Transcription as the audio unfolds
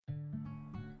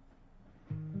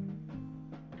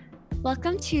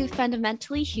Welcome to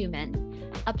Fundamentally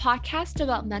Human, a podcast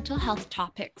about mental health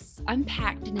topics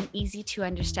unpacked in an easy to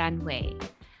understand way.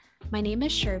 My name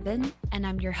is Shervin, and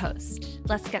I'm your host.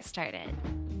 Let's get started.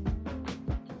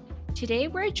 Today,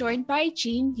 we're joined by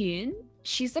Jean Yoon.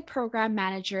 She's a program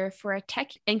manager for a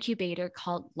tech incubator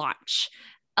called Launch.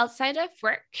 Outside of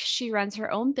work, she runs her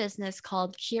own business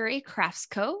called Kyrie Crafts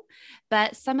Co.,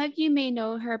 but some of you may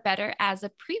know her better as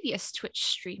a previous Twitch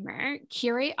streamer,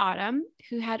 Kyrie Autumn,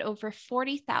 who had over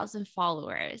 40,000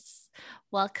 followers.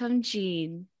 Welcome,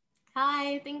 Jean.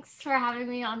 Hi, thanks for having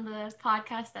me on the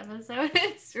podcast episode.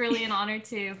 It's really an honor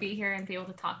to be here and be able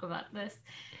to talk about this.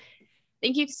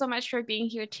 Thank you so much for being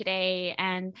here today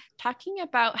and talking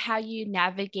about how you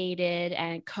navigated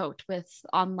and coped with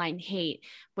online hate,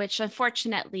 which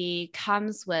unfortunately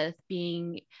comes with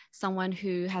being someone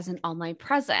who has an online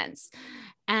presence.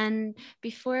 And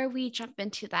before we jump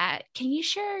into that, can you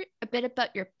share a bit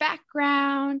about your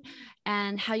background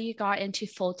and how you got into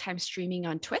full-time streaming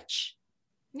on Twitch?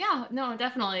 Yeah, no,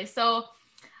 definitely. So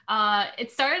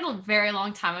it started a very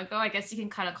long time ago. I guess you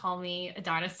can kind of call me a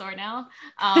dinosaur now.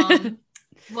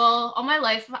 Well, all my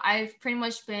life, I've pretty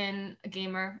much been a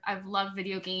gamer. I've loved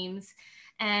video games.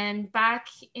 And back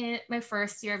in my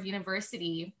first year of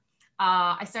university,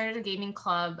 I started a gaming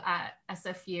club at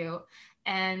SFU.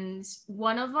 And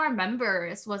one of our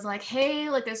members was like, hey,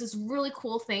 like there's this really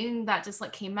cool thing that just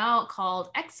like came out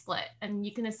called XSplit. And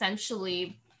you can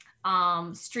essentially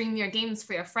stream your games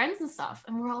for your friends and stuff.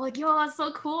 And we're all like, yo, that's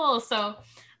so cool. So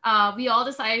we all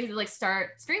decided to like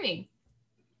start streaming.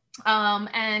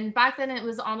 And back then it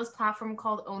was on this platform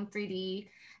called Own3D.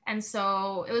 And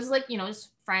so it was like, you know,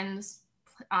 just friends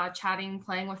chatting,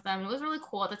 playing with them. It was really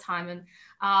cool at the time. And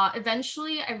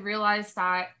eventually I realized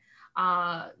that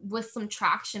with some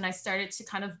traction, I started to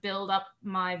kind of build up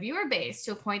my viewer base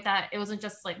to a point that it wasn't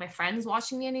just like my friends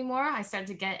watching me anymore. I started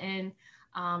to get in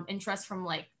interest from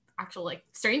like actual like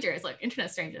strangers, like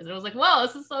internet strangers. It was like, whoa,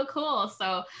 this is so cool.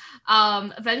 So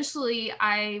eventually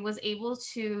I was able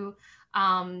to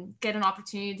get an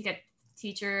opportunity to get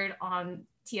featured on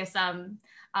TSM,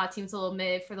 Team Solo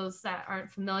Mid, for those that aren't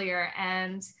familiar.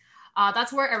 And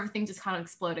that's where everything just kind of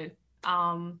exploded.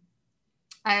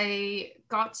 I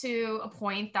got to a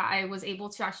point that I was able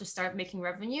to actually start making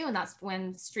revenue, and that's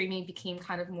when streaming became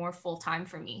kind of more full-time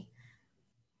for me.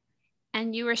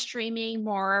 And you were streaming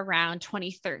more around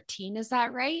 2013, is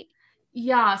that right?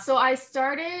 Yeah, so I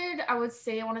started, I want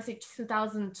to say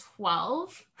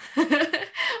 2012.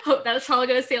 Hope that's probably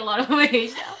going to say a lot of my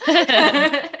age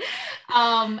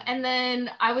now. And then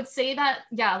I would say that,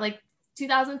 yeah, like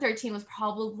 2013 was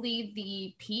probably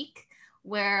the peak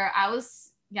where it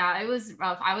was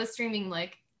rough. I was streaming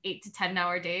like 8 to 10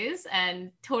 hour days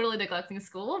and totally neglecting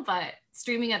school, but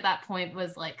streaming at that point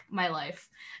was like my life.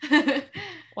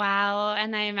 Wow.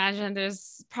 And I imagine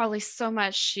there's probably so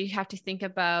much you have to think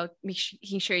about,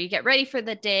 making sure you get ready for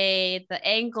the day, the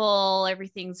angle,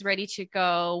 everything's ready to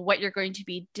go, what you're going to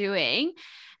be doing.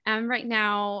 And right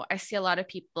now, I see a lot of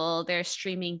people, they're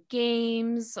streaming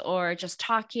games or just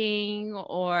talking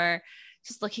or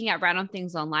just looking at random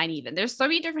things online even. There's so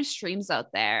many different streams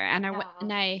out there.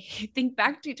 And I think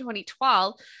back to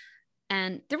 2012,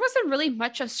 and there wasn't really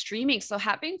much of streaming. So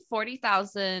having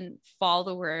 40,000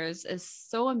 followers is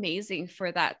so amazing for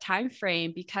that time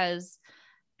frame, because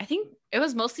I think it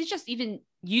was mostly just even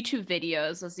YouTube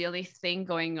videos was the only thing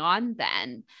going on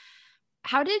then.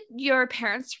 How did your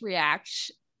parents react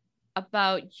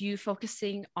about you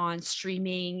focusing on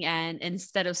streaming and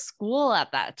instead of school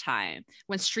at that time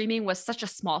when streaming was such a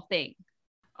small thing?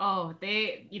 Oh,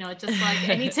 they, you know, just like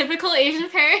any typical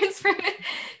Asian parents,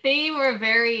 they were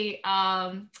very,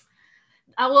 well,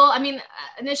 I mean,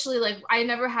 initially, like, I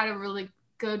never had a really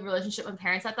good relationship with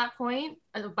parents at that point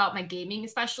about my gaming,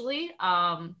 especially.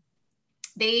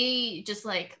 They just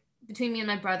like, between me and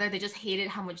my brother, they just hated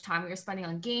how much time we were spending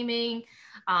on gaming.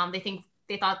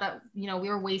 They thought that, you know, we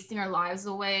were wasting our lives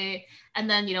away. And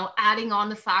then, you know, adding on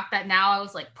the fact that now I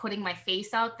was like putting my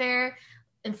face out there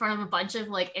in front of a bunch of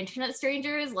like internet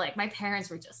strangers, like my parents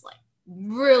were just like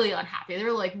really unhappy. They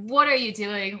were like, what are you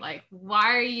doing? Like,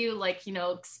 why are you like, you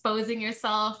know, exposing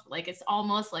yourself? Like, it's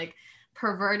almost like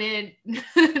perverted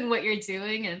what you're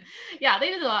doing. And yeah, they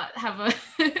did not have a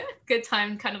good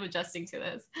time kind of adjusting to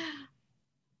this.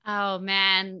 Oh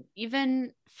man,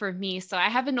 even for me, so I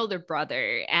have an older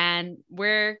brother and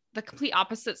we're the complete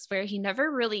opposites, where he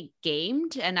never really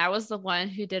gamed and I was the one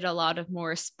who did a lot of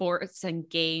more sports and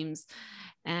games.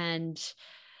 And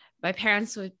my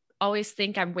parents would always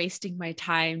think I'm wasting my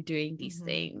time doing these Mm-hmm.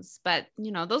 things. But,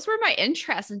 those were my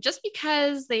interests. And just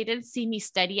because they didn't see me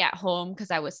study at home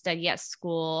because I would study at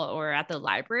school or at the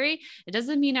library, it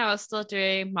doesn't mean I was still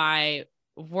doing my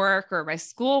work or my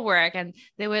schoolwork. And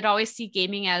they would always see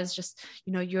gaming as just,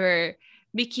 you're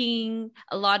wasting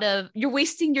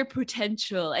your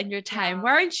potential and your time. Yeah.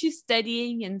 Why aren't you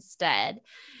studying instead?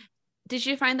 Did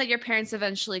you find that your parents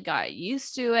eventually got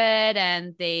used to it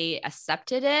and they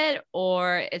accepted it,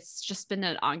 or it's just been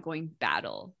an ongoing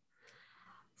battle?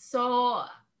 So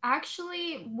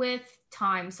actually with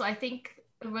time, so I think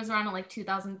it was around like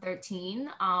 2013,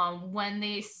 when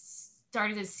they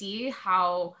started to see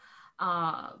how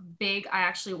big I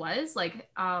actually was. Like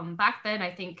back then,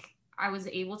 I think I was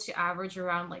able to average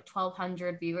around like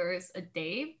 1,200 viewers a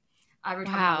day every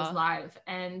time I was Wow. live.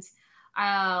 And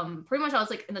pretty much I was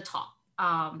like in the top.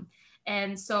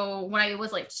 And so when I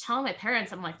was like telling my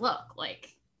parents, I'm like, look,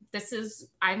 like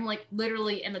I'm like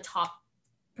literally in the top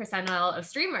percentile of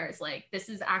streamers. Like this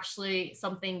is actually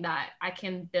something that I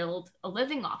can build a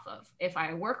living off of if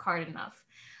I work hard enough.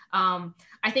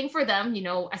 I think for them,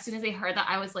 as soon as they heard that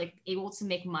I was like able to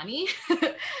make money,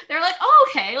 they're like, oh,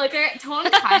 okay. Like their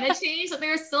tone kind of changed, but they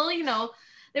were still,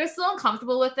 they were still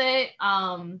uncomfortable with it.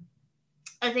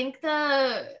 I think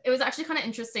it was actually kind of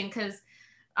interesting because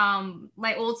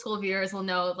my old school viewers will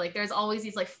know like there's always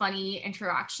these like funny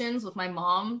interactions with my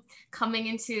mom coming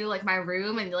into like my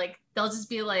room, and like they'll just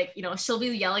be like, she'll be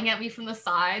yelling at me from the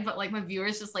side, but like my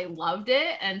viewers just like loved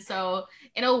it. And so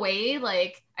in a way,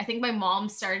 like I think my mom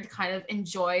started to kind of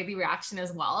enjoy the reaction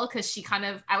as well, because she kind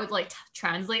of, I would like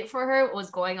translate for her what was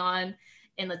going on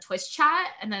in the Twitch chat,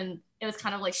 and then it was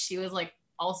kind of like she was like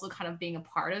also kind of being a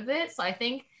part of it. So I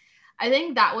think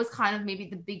that was kind of maybe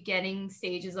the beginning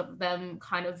stages of them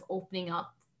kind of opening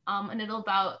up a little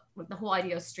about the whole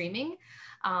idea of streaming.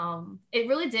 It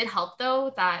really did help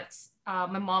though that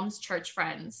my mom's church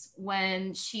friends,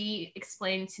 when she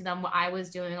explained to them what I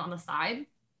was doing on the side,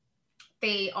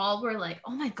 they all were like,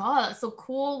 oh my God, that's so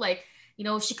cool. Like,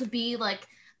 she could be like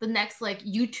the next like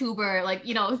YouTuber, like,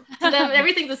 to them,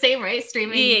 everything's the same, right?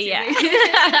 Streaming, Yeah, YouTubing.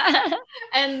 yeah.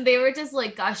 And they were just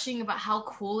like gushing about how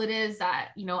cool it is that,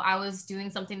 I was doing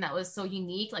something that was so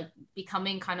unique, like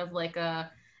becoming kind of like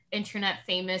a internet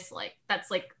famous, like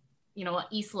that's like, an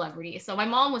e-celebrity. So my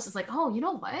mom was just like, oh, you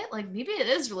know what? Like maybe it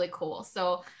is really cool.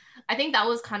 So I think that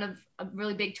was kind of a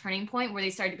really big turning point where they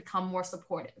started to become more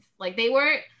supportive. Like they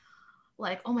weren't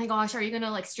like, oh my gosh, are you gonna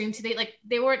like stream today? Like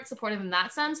they weren't supportive in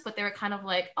that sense, but they were kind of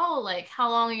like, oh, like how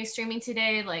long are you streaming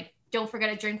today? Like don't forget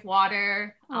to drink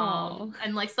water, Oh,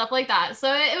 and like stuff like that.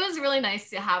 So it was really nice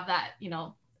to have that,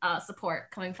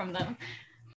 support coming from them.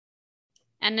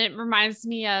 and it reminds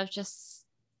me of just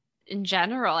in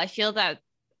general, I feel that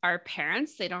our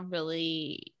parents, they don't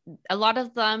really, a lot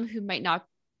of them who might not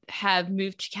have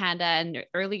moved to Canada at an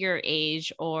earlier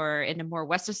age or in a more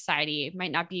Western society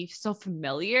might not be so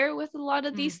familiar with a lot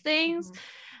of these things. Mm-hmm.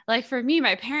 Like for me,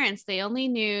 my parents, they only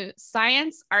knew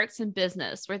science, arts, and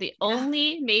business were the Yeah.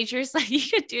 only majors that you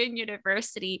could do in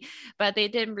university, but they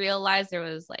didn't realize there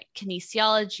was like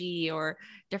kinesiology or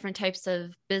different types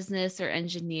of business or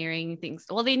engineering things.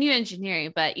 Well, they knew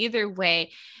engineering, but either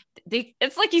way,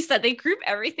 it's like you said, they group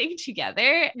everything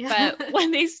together. Yeah. But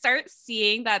when they start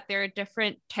seeing that there are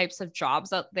different types of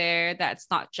jobs out there, that's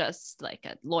not just like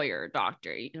a lawyer or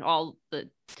doctor, all the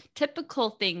typical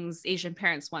things Asian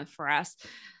parents want for us,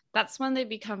 that's when they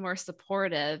become more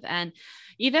supportive. And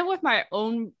even with my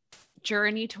own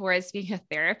journey towards being a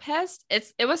therapist,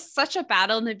 it was such a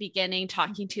battle in the beginning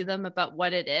talking to them about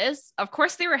what it is. Of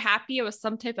course they were happy it was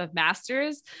some type of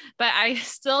master's, but I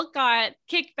still got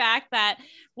kickback that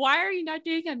why are you not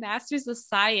doing a master's of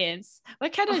science?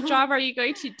 What kind of job are you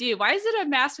going to do? Why is it a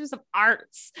master's of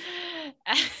arts?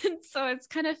 And so it's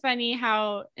kind of funny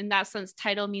how in that sense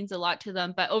title means a lot to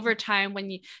them, but over time when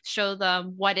you show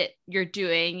them what you're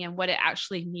doing and what it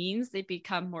actually means, they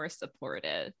become more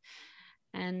supportive.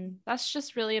 And that's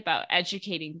just really about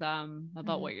educating them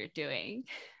about what you're doing.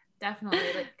 Definitely.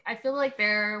 Like I feel like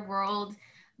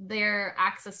their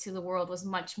access to the world was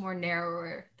much more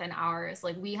narrower than ours.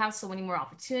 Like we have so many more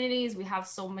opportunities, we have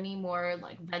so many more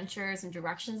like ventures and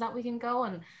directions that we can go.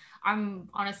 And I'm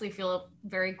honestly feel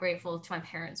very grateful to my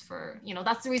parents for,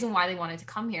 that's the reason why they wanted to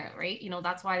come here, right?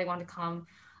 That's why they wanted to come,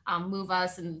 move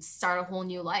us and start a whole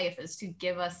new life, is to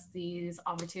give us these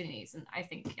opportunities. And I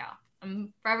think, yeah,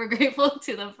 I'm forever grateful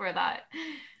to them for that.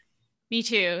 Me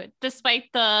too.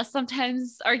 Despite the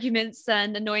sometimes arguments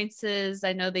and annoyances,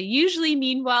 I know they usually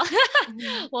mean well.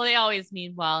 Well, they always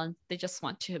mean well, and they just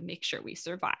want to make sure we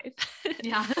survive.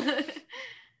 Yeah.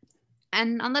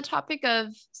 And on the topic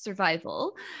of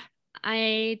survival,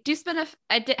 I did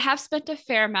have spent a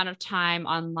fair amount of time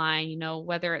online,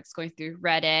 whether it's going through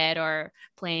Reddit or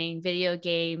playing video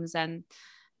games. And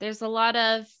there's a lot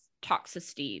of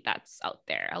toxicity that's out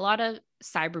there, a lot of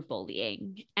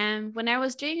cyberbullying. And when I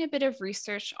was doing a bit of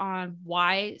research on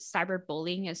why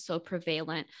cyberbullying is so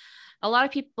prevalent, a lot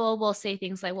of people will say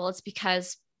things like, well, it's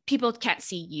because people can't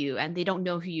see you and they don't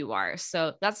know who you are.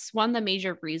 So that's one of the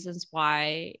major reasons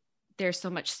why there's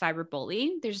so much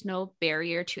cyberbullying. There's no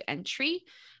barrier to entry.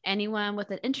 Anyone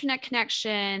with an internet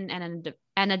connection and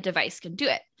a device can do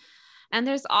it. And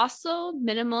there's also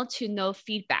minimal to no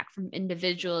feedback from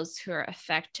individuals who are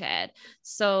affected.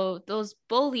 So those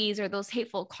bullies or those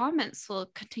hateful comments will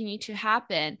continue to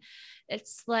happen.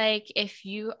 It's like if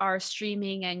you are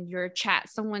streaming and your chat,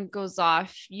 someone goes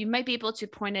off, you might be able to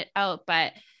point it out,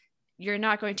 but you're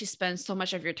not going to spend so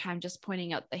much of your time just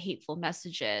pointing out the hateful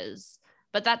messages.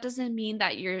 But that doesn't mean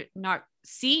that you're not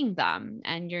seeing them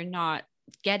and you're not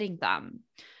getting them.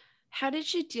 How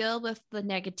did you deal with the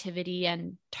negativity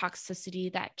and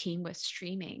toxicity that came with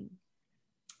streaming?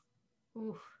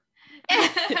 Ooh.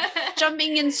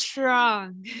 Jumping in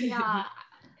strong. Yeah,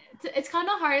 it's kind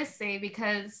of hard to say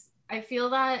because I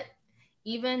feel that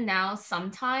even now,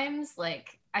 sometimes,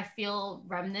 like, I feel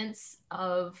remnants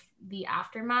of the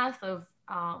aftermath of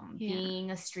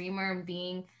being a streamer and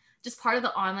being just part of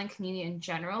the online community in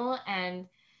general, and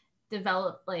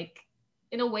develop, like,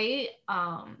 in a way,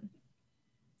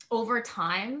 over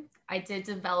time, I did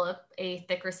develop a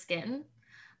thicker skin,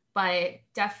 but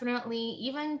definitely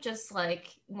even just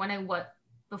like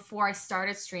before I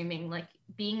started streaming, like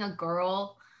being a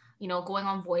girl, going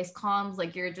on voice comms,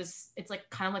 like it's like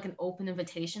kind of like an open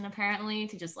invitation apparently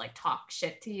to just like talk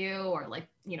shit to you or like,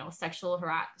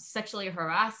 sexually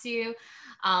harass you.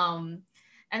 And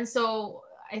so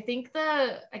I think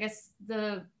I guess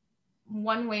the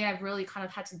one way I've really kind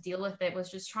of had to deal with it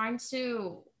was just trying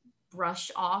to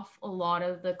brush off a lot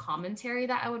of the commentary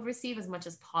that I would receive as much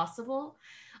as possible.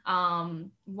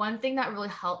 One thing that really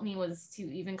helped me was to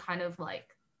even kind of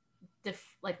like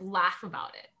laugh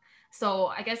about it. So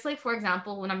I guess like, for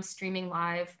example, when I'm streaming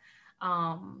live,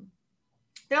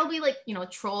 there'll be like,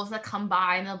 trolls that come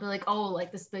by and they'll be like, oh,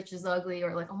 like this bitch is ugly,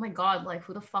 or like, oh my God, like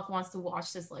who the fuck wants to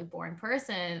watch this like boring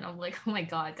person? And I'm like, oh my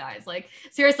God, guys, like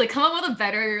seriously, come up with a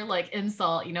better like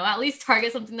insult, at least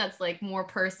target something that's like more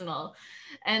personal.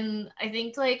 And I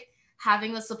think like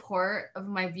having the support of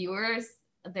my viewers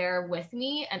there with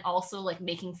me, and also like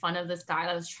making fun of this guy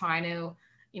that was trying to,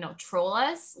 troll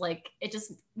us, like it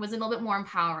just was a little bit more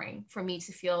empowering for me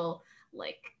to feel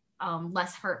like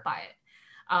less hurt by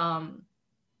it.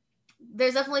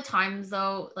 There's definitely times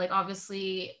though, like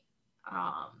obviously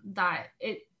that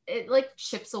it like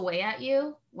chips away at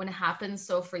you when it happens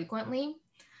so frequently.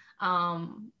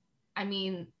 I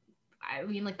mean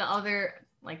like the other,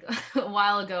 like a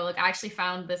while ago, like I actually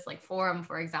found this like forum,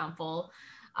 for example,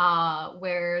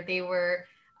 where they were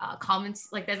comments,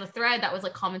 like there's a thread that was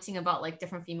like commenting about like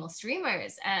different female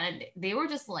streamers, and they were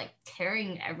just like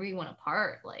tearing everyone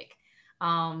apart. Like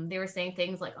they were saying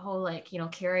things like, oh, like,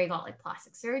 Carrie got like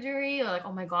plastic surgery, or like,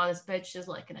 oh my God, this bitch is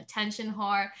like an attention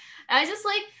whore. And I just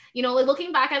like, like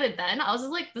looking back at it then, I was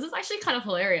just like, this is actually kind of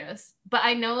hilarious. But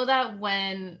I know that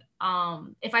when,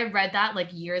 if I read that like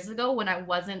years ago when I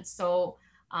wasn't so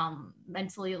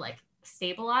mentally like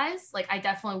stabilized, like I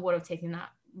definitely would have taken that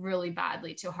really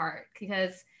badly to heart,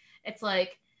 because it's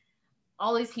like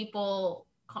all these people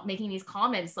making these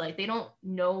comments, like they don't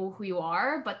know who you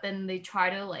are, but then they try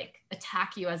to like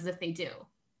attack you as if they do,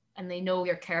 and they know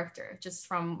your character just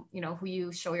from who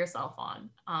you show yourself on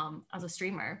as a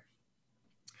streamer.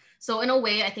 So in a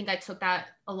way, I think I took that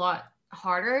a lot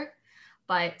harder,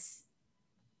 but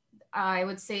I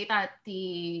would say that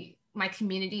my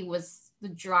community was the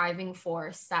driving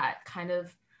force that kind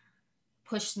of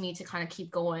pushed me to kind of keep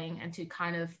going and to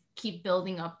kind of keep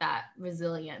building up that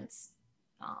resilience,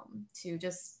 to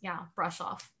just brush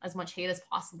off as much hate as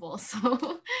possible.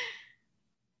 So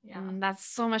that's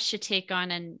so much to take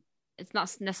on, and it's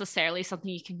not necessarily something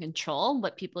you can control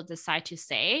what people decide to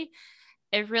say.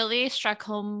 It really struck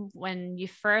home when you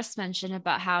first mentioned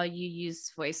about how you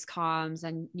use voice comms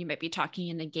and you might be talking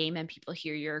in a game and people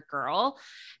hear you're a girl,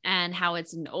 and how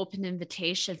it's an open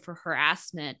invitation for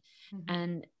harassment. Mm-hmm.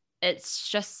 And it's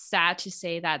just sad to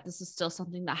say that this is still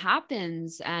something that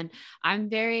happens. And I'm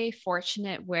very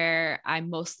fortunate where I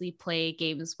mostly play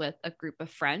games with a group of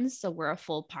friends. So we're a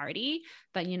full party.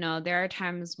 But, there are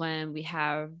times when we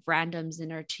have randoms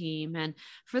in our team. And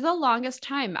for the longest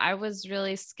time, I was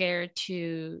really scared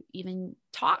to even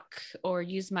talk or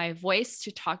use my voice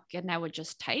to talk, and I would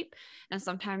just type. And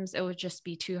sometimes it would just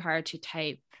be too hard to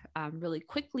type really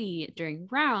quickly during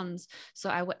rounds. So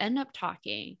I would end up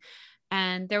talking.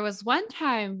 And there was one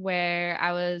time where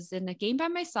I was in a game by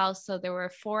myself. So there were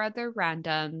four other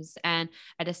randoms, and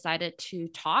I decided to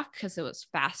talk because it was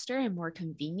faster and more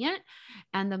convenient.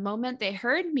 And the moment they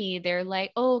heard me, they're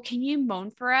like, "Oh, can you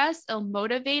moan for us? It'll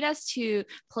motivate us to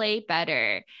play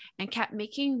better," and kept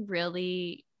making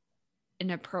really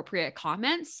inappropriate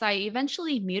comments. So I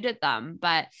eventually muted them.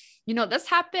 But, this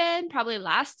happened probably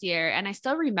last year, and I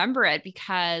still remember it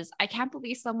because I can't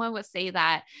believe someone would say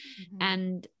that. Mm-hmm.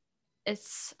 And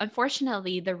it's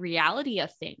unfortunately the reality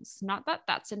of things. Not that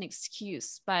that's an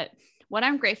excuse, but what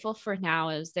I'm grateful for now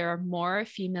is there are more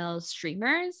female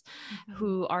streamers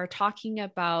who are talking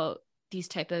about these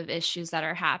type of issues that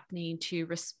are happening, to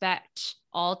respect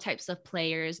all types of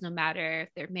players, no matter if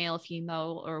they're male,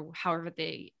 female, or however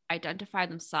they identify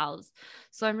themselves.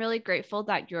 So I'm really grateful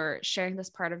that you're sharing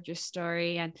this part of your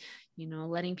story, and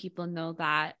letting people know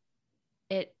that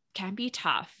it can be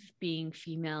tough being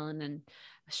female and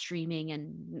streaming,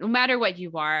 and no matter what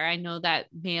you are. I know that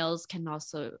males can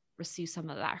also receive some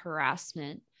of that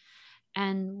harassment.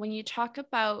 And when you talk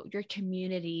about your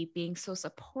community being so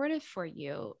supportive for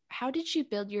you, how did you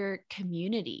build your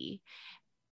community?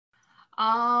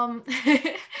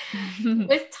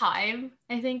 With time,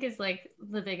 I think is like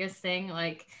the biggest thing.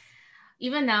 Like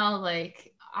even now,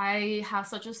 like I have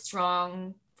such a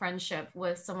strong friendship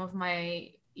with some of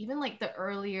my, even like the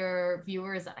earlier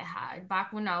viewers that I had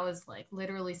back when I was like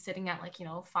literally sitting at like,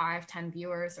 5, 10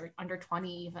 viewers or under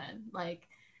 20 even. Like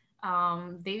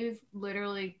they've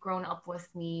literally grown up with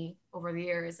me over the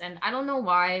years. And I don't know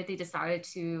why they decided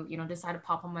to, decide to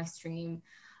pop on my stream,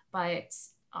 but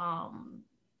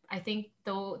I think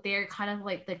though they're kind of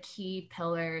like the key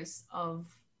pillars of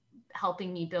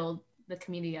helping me build the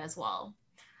community as well.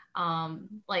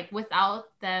 Like without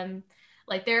them,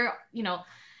 like they're,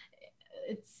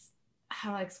 it's,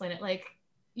 how do I explain it? Like,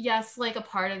 yes, like a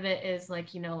part of it is like,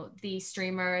 the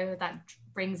streamer that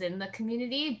brings in the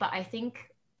community, but I think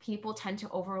people tend to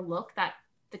overlook that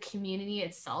the community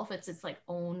itself, it's like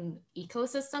own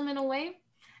ecosystem in a way.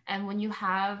 And when you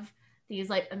have these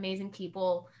like amazing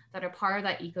people that are part of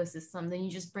that ecosystem, then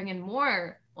you just bring in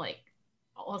more like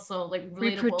also like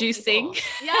relatable Reproducing. people.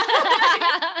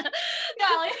 Yeah.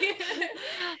 Yeah,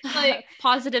 like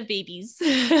positive babies.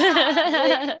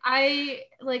 yeah,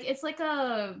 like it's like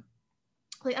a,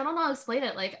 like I don't know how to explain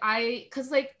it. Like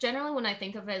because like generally when I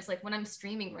think of it, it's like when I'm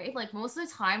streaming, right? Like most of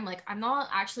the time, like I'm not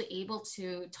actually able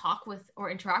to talk with or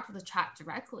interact with the chat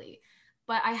directly.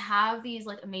 But I have these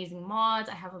like amazing mods,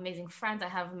 I have amazing friends, I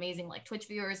have amazing like Twitch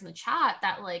viewers in the chat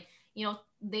that like,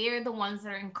 they're the ones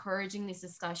that are encouraging these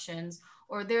discussions,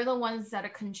 or they're the ones that are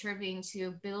contributing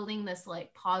to building this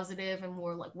like positive and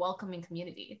more like welcoming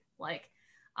community. Like,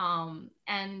 and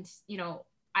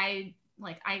I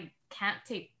can't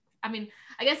take, I mean,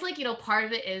 I guess like, part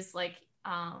of it is like,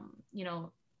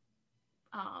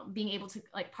 being able to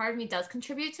like, part of me does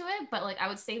contribute to it, but like I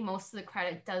would say most of the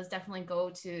credit does definitely go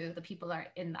to the people that are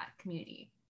in that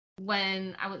community.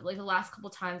 When I was like the last couple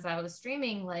times I was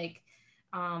streaming, like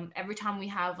every time we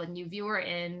have a new viewer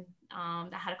in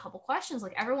that had a couple questions,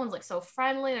 like everyone's like so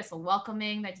friendly, they're so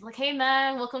welcoming, they're just like, "Hey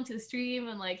man, welcome to the stream,"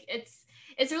 and like it's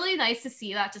really nice to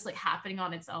see that just like happening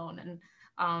on its own.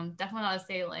 And definitely I would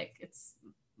say like it's,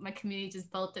 my community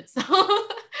just built itself.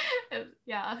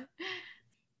 Yeah.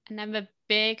 And I'm a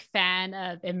big fan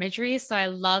of imagery. So I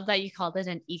love that you called it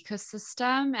an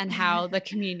ecosystem and how the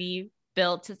community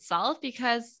built itself,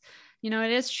 because,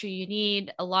 it is true. You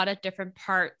need a lot of different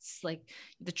parts, like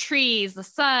the trees, the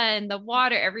sun, the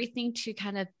water, everything to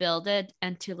kind of build it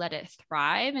and to let it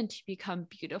thrive and to become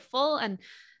beautiful. And,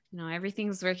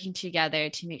 everything's working together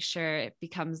to make sure it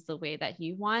becomes the way that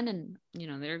you want. And,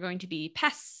 there are going to be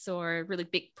pests or really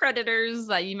big predators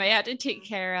that you might have to take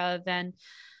care of. And,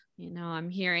 I'm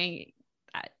hearing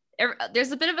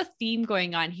there's a bit of a theme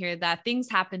going on here, that things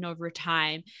happen over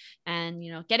time. And,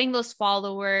 getting those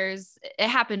followers, it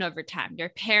happened over time. Your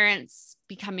parents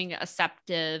becoming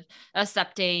accepting,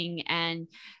 and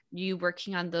you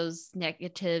working on those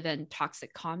negative and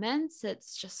toxic comments.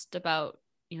 It's just about,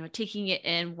 taking it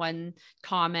in one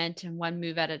comment and one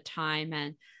move at a time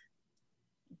and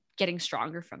getting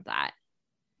stronger from that.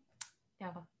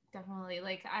 Yeah, definitely.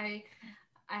 Like I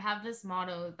have this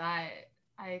motto that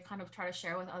I kind of try to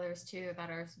share with others too that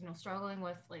are, struggling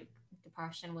with like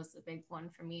depression was a big one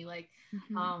for me. Like,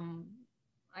 Mhm. um,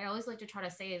 I always like to try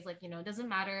to say is like, it doesn't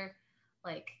matter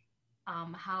like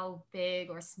how big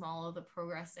or small the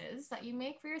progress is that you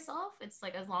make for yourself. It's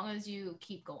like as long as you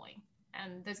keep going.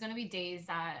 And there's going to be days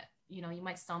that, you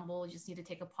might stumble, you just need to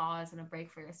take a pause and a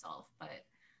break for yourself. But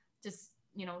just,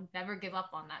 never give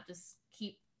up on that. Just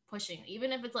keep pushing.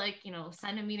 Even if it's like,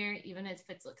 centimeter, even if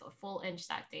it's like a full inch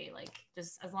that day, like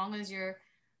just as long as you're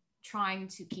trying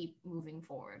to keep moving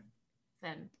forward,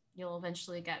 then you'll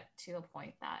eventually get to a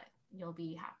point that you'll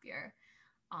be happier,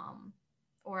 um,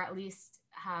 or at least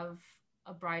have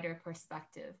a brighter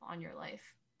perspective on your life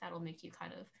that'll make you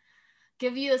kind of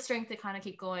give you the strength to kind of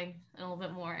keep going a little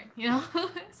bit more,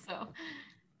 so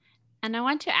And I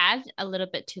want to add a little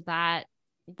bit to that.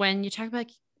 When you talk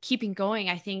about keeping going,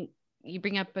 I think you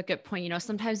bring up a good point.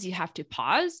 Sometimes you have to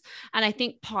pause. And I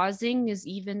think pausing is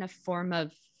even a form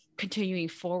of continuing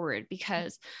forward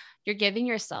because you're giving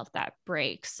yourself that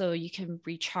break so you can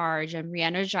recharge and re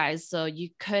energize. So you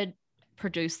could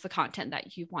produce the content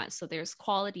that you want. So there's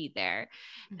quality there.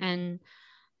 mm-hmm. And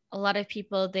a lot of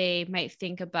people, they might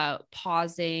think about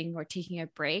pausing or taking a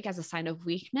break as a sign of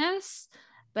weakness,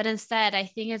 but instead I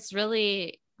think it's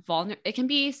really vulnerable. It can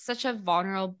be such a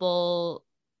vulnerable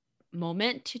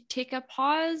moment to take a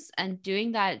pause, and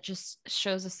doing that just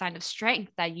shows a sign of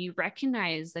strength that you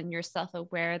recognize and you're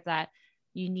self-aware that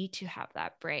you need to have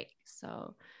that break.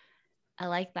 So I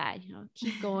like that,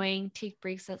 keep going, take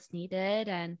breaks that's needed,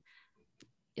 and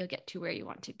you'll get to where you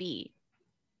want to be.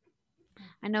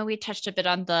 I know we touched a bit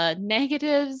on the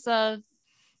negatives of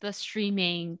the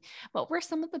streaming. What were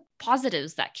some of the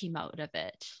positives that came out of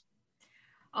it?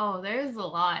 Oh, there's a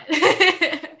lot.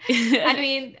 I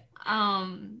mean,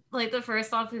 like the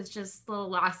first off is just the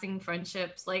lasting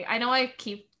friendships. Like I know I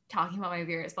keep talking about my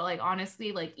viewers, but like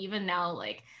honestly, like even now,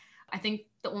 like I think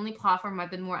the only platform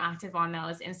I've been more active on now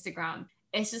is Instagram.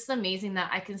 It's just amazing that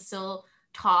I can still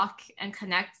talk and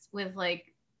connect with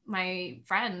like my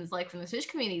friends like from the Switch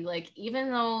community. Like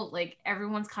even though like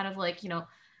everyone's kind of like,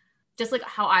 just like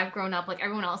how I've grown up, like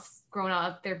everyone else grown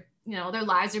up, their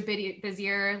lives are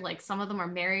busier. Like some of them are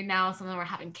married now, some of them are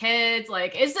having kids.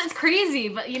 Like it's crazy,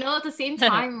 but at the same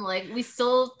time, like we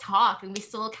still talk and we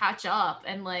still catch up,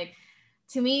 and like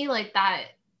to me, like that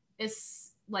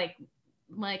is like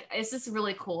it's just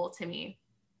really cool to me.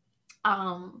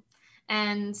 Um,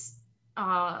 and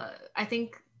I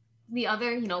think the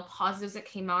other positives that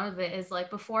came out of it is like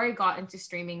before I got into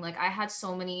streaming, like I had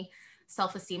so many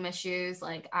self-esteem issues.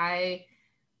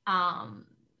 Um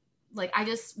like I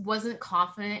just wasn't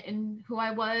confident in who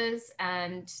I was,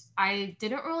 and I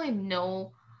didn't really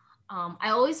know. I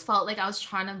always felt like I was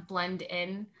trying to blend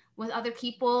in with other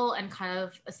people and kind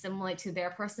of assimilate to their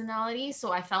personality.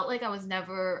 So I felt like I was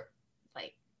never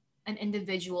like an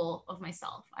individual of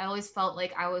myself. I always felt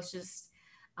like I was just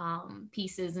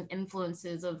pieces and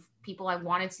influences of people I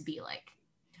wanted to be like.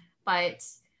 But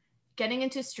getting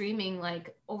into streaming,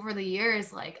 like over the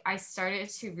years, like I started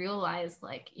to realize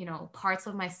like parts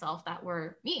of myself that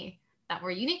were me, that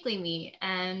were uniquely me.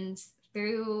 And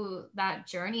through that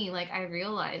journey, like I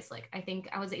realized, like I think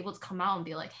I was able to come out and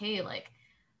be like, hey, like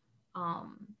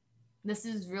um this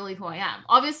is really who I am.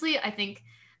 Obviously I think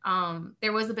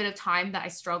there was a bit of time that I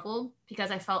struggled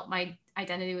because I felt my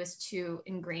identity was too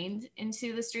ingrained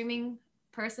into the streaming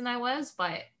person I was.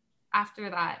 But after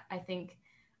that, I think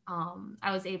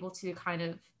I was able to kind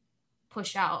of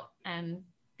push out and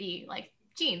be like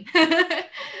Jean.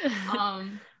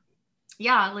 um,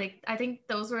 yeah, like I think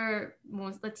those were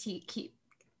most the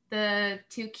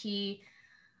two key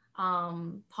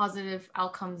positive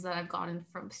outcomes that I've gotten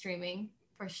from streaming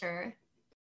for sure.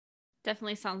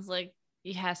 Definitely sounds like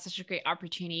you had such a great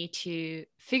opportunity to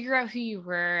figure out who you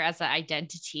were as an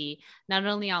identity, not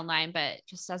only online, but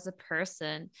just as a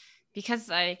person. Because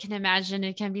I can imagine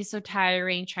it can be so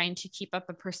tiring trying to keep up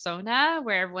a persona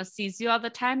where everyone sees you all the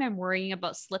time and worrying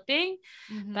about slipping.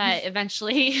 Mm-hmm. But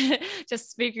eventually,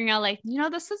 just figuring out, like,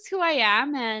 this is who I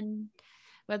am. And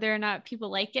whether or not people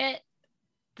like it,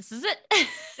 this is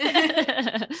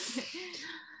it.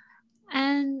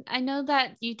 And I know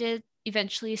that you did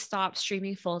eventually stop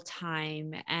streaming full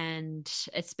time, and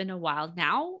it's been a while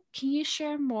now. Can you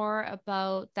share more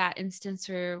about that instance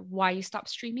or why you stopped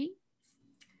streaming?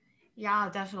 Yeah,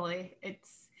 definitely.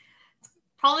 It's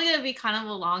probably gonna be kind of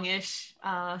a longish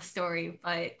story,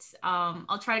 but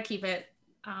I'll try to keep it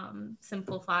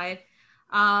simplified.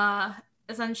 Uh,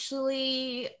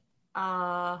 Essentially,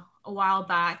 a while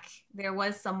back, there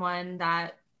was someone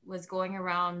that was going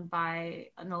around by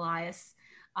an alias,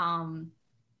 um,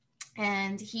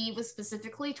 And he was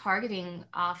specifically targeting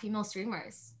female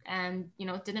streamers, and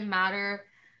it didn't matter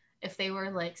if they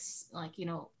were like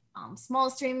small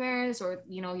streamers, or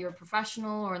you're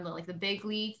professional, or like the big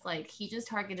leagues. Like, he just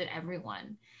targeted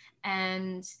everyone.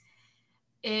 And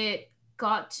it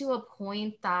got to a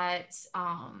point that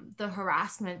the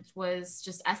harassment was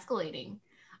just escalating.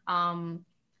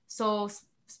 So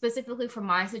specifically for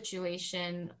my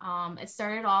situation, it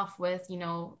started off with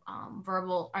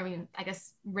verbal, I mean, I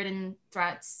guess written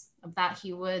threats that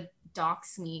he would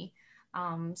dox me.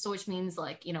 So which means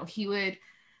like he would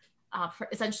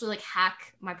essentially like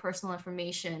hack my personal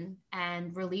information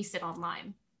and release it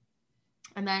online.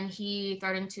 And then he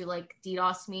threatened to like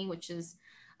DDoS me, which is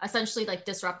essentially like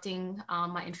disrupting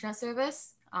my internet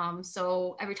service.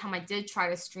 So every time I did try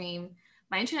to stream,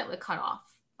 my internet would cut off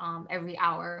every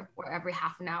hour or every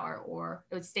half an hour, or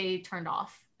it would stay turned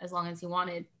off as long as he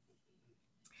wanted.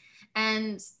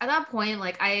 And at that point,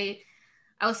 like I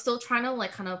was still trying to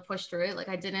like kind of push through it. Like,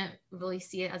 I didn't really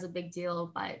see it as a big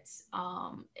deal, but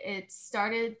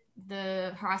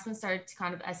the harassment started to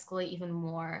kind of escalate even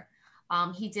more.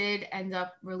 He did end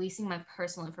up releasing my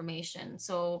personal information.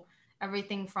 So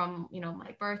everything from,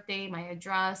 my birthday, my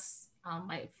address,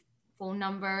 my phone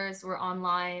numbers were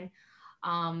online.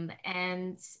 And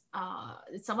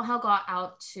it somehow got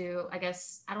out to, I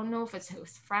guess, I don't know if it's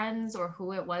his friends or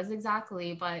who it was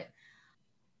exactly, but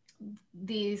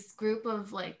these group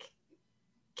of like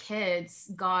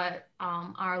kids got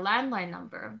our landline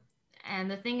number. And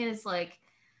the thing is, like,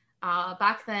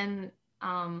 back then,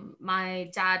 my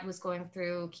dad was going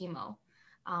through chemo.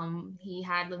 He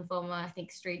had lymphoma, I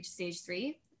think stage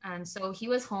 3. And so he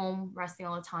was home resting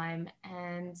all the time.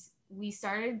 And we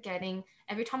started getting,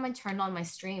 every time I turned on my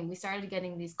stream, we started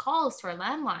getting these calls to our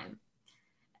landline.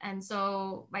 And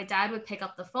so my dad would pick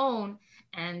up the phone,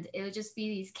 and it would just be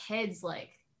these kids like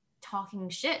talking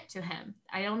shit to him.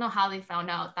 I don't know how they found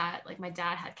out that like my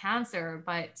dad had cancer,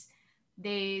 but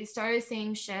they started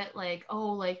saying shit like,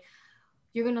 oh, like,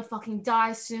 you're gonna fucking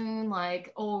die soon.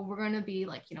 Like, oh, we're gonna be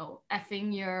like,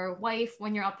 effing your wife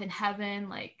when you're up in heaven.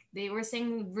 Like, they were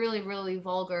saying really, really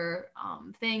vulgar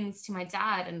things to my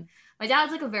dad. And my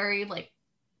dad's like a very like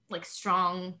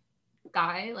strong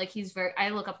guy. Like, he's very, I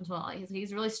look up to him a lot.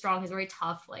 He's really strong. He's very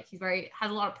tough. Like, he's very,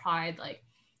 has a lot of pride. Like,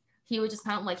 he would just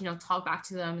kind of like, talk back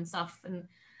to them and stuff. And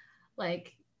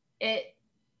like,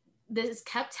 this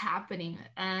kept happening.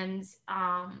 And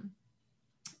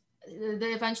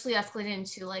they eventually escalated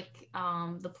into like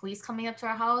the police coming up to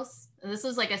our house. And this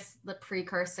was like the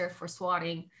precursor for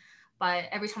swatting. But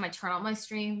every time I turn on my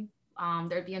stream,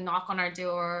 there'd be a knock on our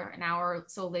door an hour or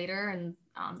so later, and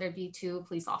there'd be 2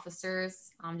 police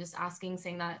officers just asking,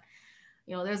 saying that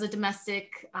there's a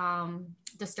domestic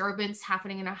disturbance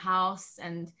happening in our house.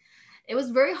 And it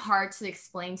was very hard to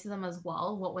explain to them as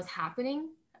well what was happening.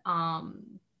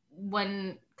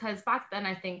 Because back then,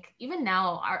 I think even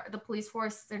now, the police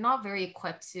force, they're not very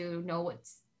equipped to know what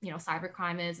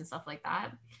cybercrime is and stuff like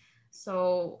that.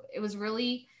 So it was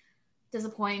really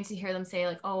disappointing to hear them say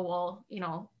like, oh well,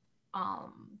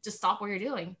 just stop what you're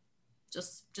doing,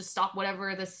 just stop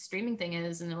whatever this streaming thing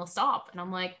is, and it'll stop. And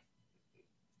I'm like,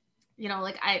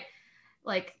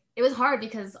 it was hard,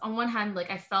 because on one hand,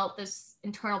 like, I felt this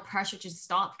internal pressure to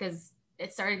stop, because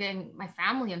it started getting my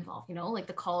family involved, like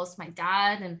the calls to my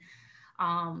dad, and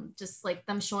just like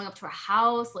them showing up to our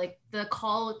house. Like, they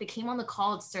came on the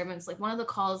call disturbance. Like, one of the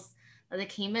calls that they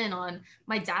came in on,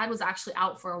 my dad was actually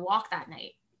out for a walk that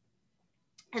night.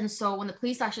 And so when the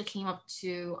police actually came up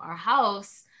to our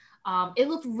house, it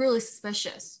looked really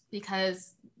suspicious,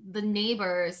 because the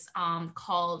neighbors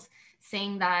called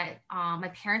saying that my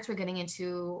parents were getting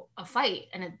into a fight,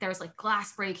 and there was like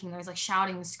glass breaking, there was like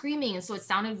shouting and screaming. And so it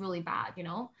sounded really bad,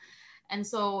 And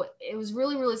so it was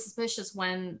really, really suspicious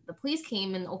when the police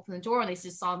came and opened the door, and they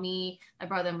just saw me, my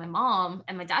brother, and my mom,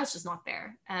 and my dad's just not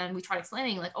there. And we tried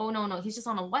explaining like, oh, no, he's just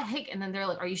on a wet hike. And then they're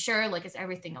like, are you sure? Like, is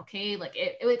everything okay? Like,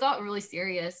 it got really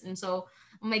serious. And so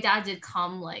when my dad did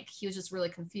come, like, he was just really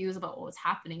confused about what was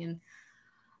happening. And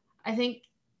I think,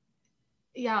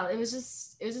 yeah, it was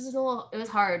just a little, it was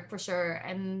hard for sure.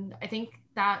 And I think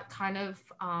that kind of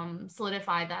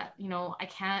solidified that, I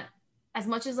can't, as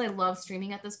much as I love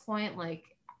streaming at this point, like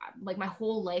my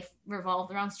whole life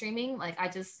revolved around streaming. Like, I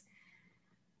just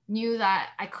knew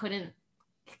that I couldn't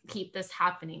keep this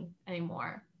happening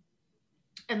anymore.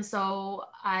 And so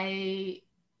I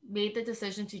made the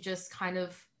decision to just kind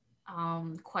of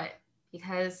quit,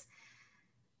 because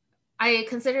I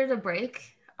considered a break.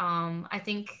 I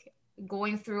think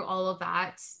going through all of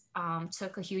that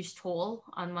took a huge toll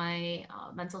on my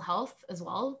mental health as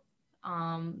well.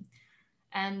 And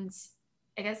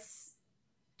I guess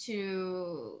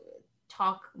to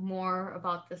talk more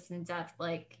about this in depth,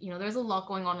 like, you know, there's a lot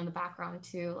going on in the background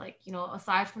too. Like, you know,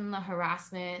 aside from the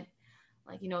harassment,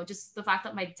 like, you know, just the fact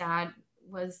that my dad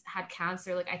had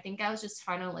cancer, like I think I was just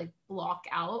trying to like block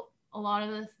out a lot of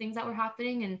the things that were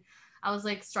happening. And I was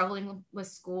like struggling with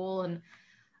school. And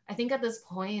I think at this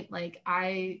point, like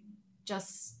I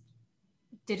just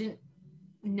didn't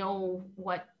know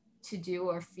what to do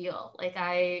or feel.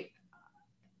 Like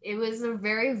it was a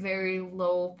very, very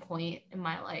low point in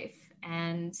my life.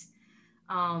 And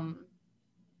um,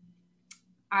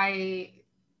 I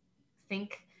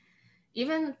think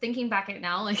even thinking back at it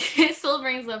now, like it still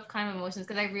brings up kind of emotions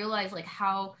because I realized like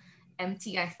how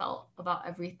empty I felt about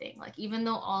everything. Like even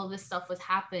though all of this stuff was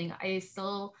happening, I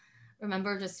still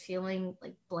remember just feeling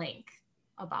like blank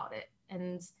about it.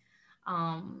 And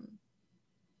um,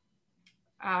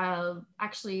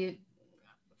 actually,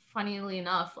 funnily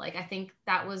enough, like I think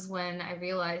that was when I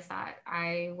realized that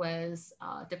I was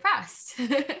depressed,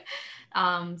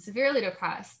 severely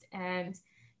depressed. And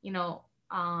you know,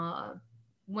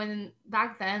 when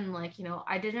back then, like, you know,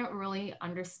 I didn't really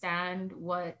understand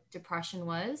what depression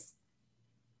was.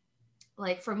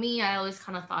 Like for me, I always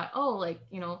kind of thought, oh, like,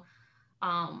 you know,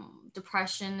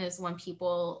 depression is when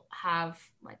people have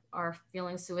like are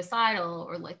feeling suicidal,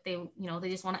 or like they, you know, they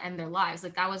just want to end their lives.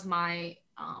 Like that was my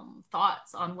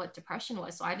thoughts on what depression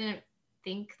was. So I didn't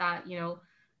think that, you know,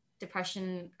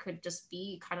 depression could just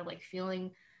be kind of like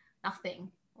feeling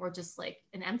nothing, or just like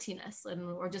an emptiness, and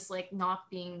or just like not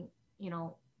being, you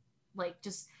know, like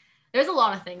just there's a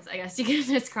lot of things I guess you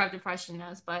can describe depression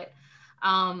as. But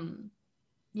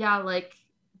yeah, like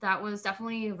that was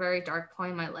definitely a very dark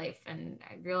point in my life. And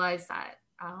I realized that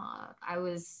I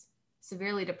was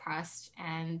severely depressed.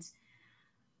 And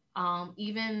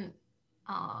even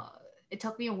it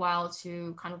took me a while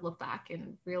to kind of look back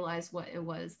and realize what it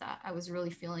was that I was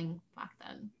really feeling back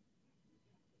then.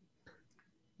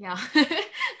 Yeah.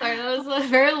 Sorry, that was a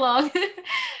very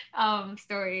long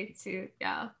story too.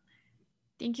 Yeah.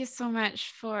 Thank you so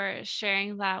much for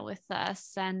sharing that with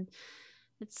us. And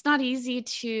it's not easy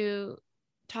to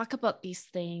talk about these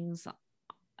things.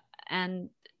 And,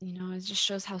 you know, it just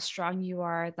shows how strong you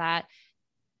are, that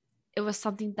it was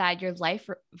something that your life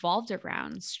revolved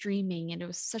around streaming. And it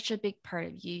was such a big part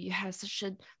of you. You have such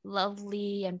a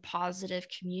lovely and positive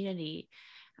community.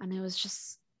 And it was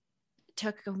just, it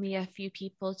took only a few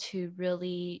people to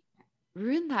really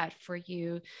ruin that for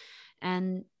you.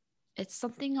 And it's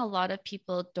something a lot of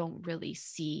people don't really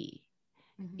see,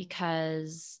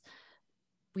 because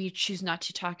we choose not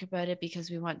to talk about it because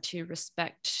we want to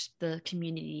respect the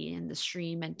community and the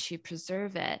stream and to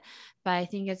preserve it. But I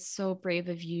think it's so brave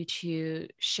of you to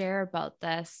share about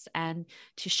this and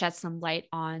to shed some light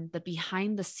on the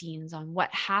behind the scenes, on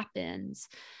what happens.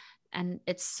 And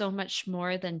it's so much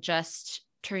more than just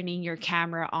turning your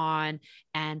camera on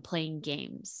and playing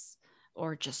games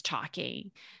or just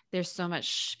talking. There's so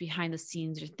much behind the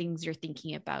scenes or things you're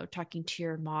thinking about, talking to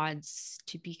your mods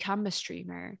to become a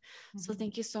streamer. So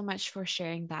thank you so much for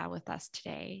sharing that with us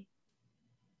today.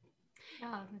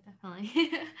 Yeah,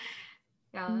 definitely.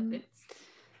 Yeah, it's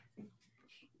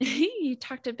you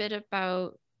talked a bit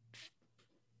about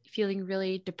feeling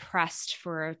really depressed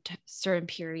for a certain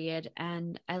period,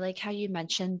 and I like how you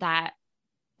mentioned that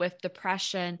with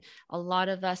depression, a lot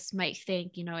of us might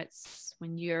think, you know, it's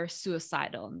when you're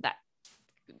suicidal, and that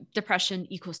depression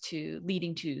equals to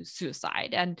leading to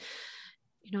suicide. And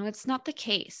you know, it's not the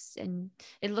case, and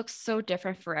it looks so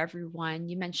different for everyone.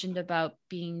 You mentioned about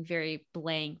being very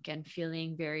blank and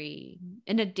feeling very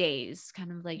in a daze,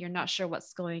 kind of like you're not sure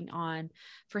what's going on.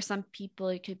 For some people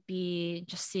it could be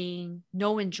just seeing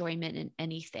no enjoyment in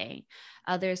anything.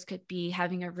 Others could be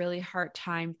having a really hard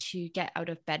time to get out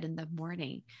of bed in the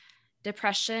morning.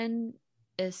 Depression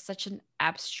is such an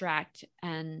abstract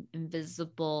and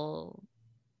invisible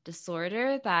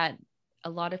disorder that a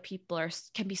lot of people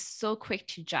can be so quick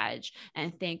to judge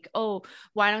and think, oh,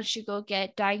 why don't you go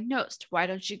get diagnosed? Why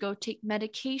don't you go take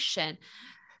medication?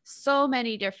 So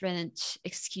many different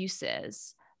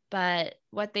excuses. But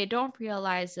what they don't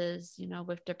realize is, you know,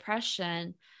 with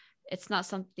depression, it's not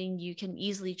something you can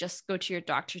easily just go to your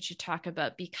doctor to talk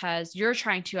about, because you're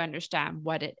trying to understand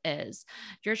what it is.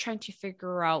 You're trying to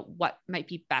figure out what might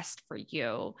be best for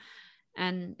you.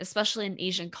 And especially in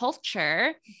Asian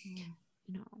culture, you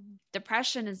know,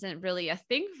 depression isn't really a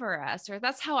thing for us, or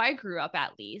that's how I grew up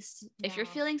at least. Yeah. If you're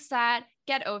feeling sad,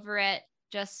 get over it,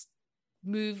 just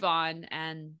move on.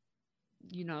 And,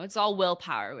 you know, it's all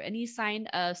willpower. Any sign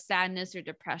of sadness or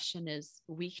depression is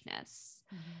weakness.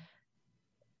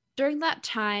 During that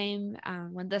time,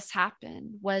 when this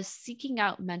happened, was seeking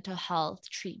out mental health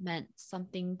treatment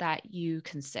something that you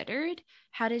considered?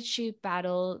 How did you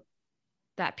battle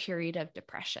that period of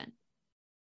depression?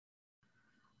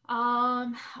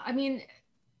 I mean,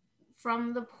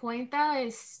 from the point that I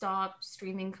stopped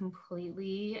streaming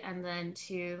completely and then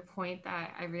to the point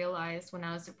that I realized when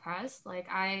I was depressed, like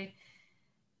I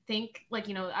think like,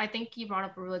 I think you brought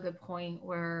up a really good point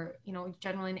where,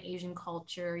 generally in Asian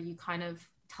culture, you kind of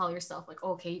tell yourself like,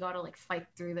 okay, you got to like fight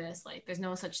through this. Like there's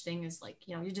no such thing as like,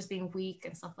 you're just being weak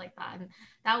and stuff like that. And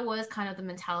that was kind of the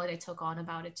mentality I took on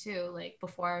about it too. Like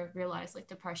before I realized like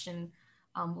depression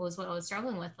was what I was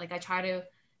struggling with. Like I try to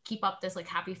keep up this like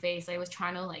happy face. I was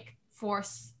trying to like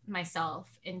force myself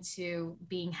into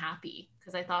being happy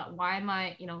because I thought, why am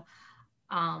I,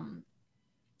 um,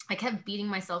 I kept beating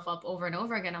myself up over and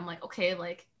over again. I'm like, okay,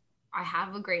 like I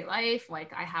have a great life.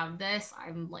 Like I have this.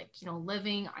 I'm like,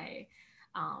 living. I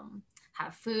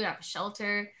have food. I have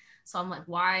shelter. So I'm like,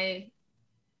 why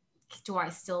do I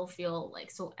still feel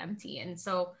like so empty? And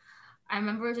so I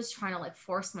remember just trying to like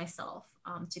force myself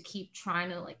to keep trying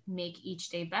to like make each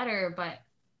day better, but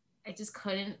I just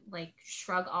couldn't like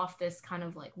shrug off this kind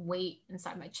of like weight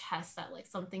inside my chest that like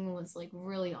something was like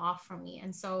really off from me.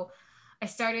 And so I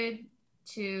started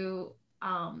to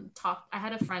talk. I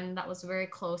had a friend that was a very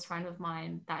close friend of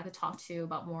mine that I could talk to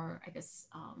about more, I guess,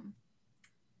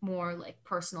 more like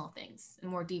personal things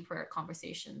and more deeper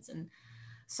conversations. And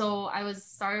so I was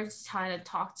started to try to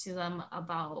talk to them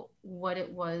about what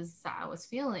it was that I was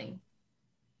feeling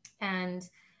and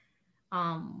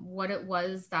what it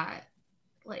was that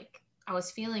like I was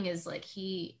feeling is like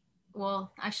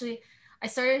well, actually, I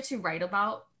started to write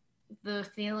about the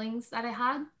feelings that I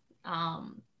had.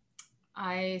 Um,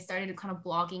 I started kind of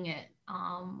blogging it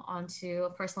onto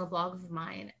a personal blog of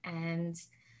mine. And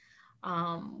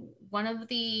one of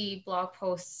the blog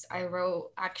posts I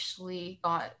wrote actually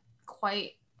got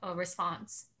quite a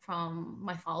response from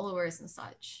my followers and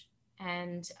such.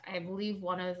 And I believe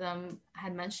one of them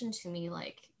had mentioned to me,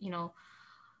 like,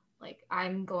 like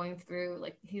I'm going through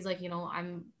like he's like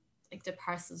I'm like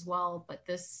depressed as well, but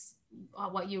this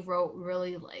what you wrote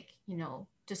really like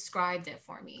described it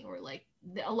for me, or like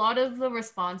a lot of the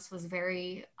response was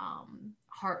very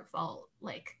heartfelt,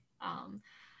 like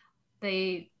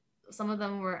they some of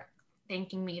them were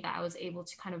thanking me that I was able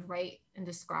to kind of write and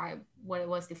describe what it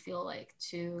was to feel like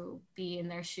to be in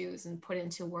their shoes and put it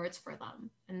into words for them.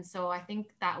 And so I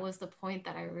think that was the point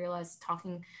that I realized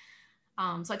talking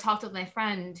so I talked with my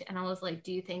friend and I was like,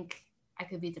 do you think I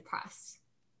could be depressed?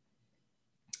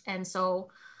 And so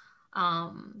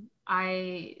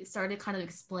I started kind of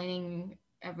explaining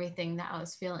everything that I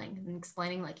was feeling and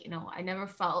explaining, like, I never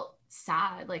felt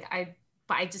sad. But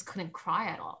I just couldn't cry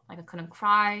at all. Like, I couldn't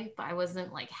cry, but I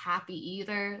wasn't like happy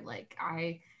either. Like,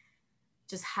 I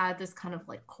just had this kind of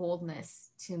like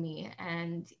coldness to me.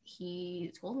 And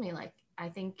he told me, like, I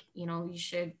think,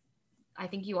 I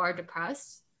think you are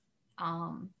depressed.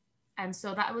 Um, and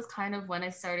so that was kind of when I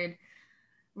started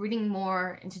reading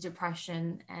more into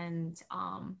depression. And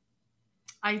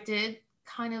I did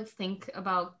kind of think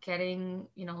about getting,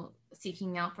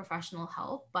 seeking out professional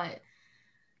help, but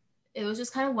it was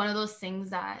just kind of one of those things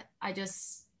that I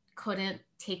just couldn't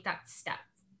take that step.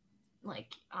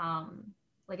 Like,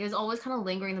 like it was always kind of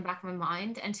lingering in the back of my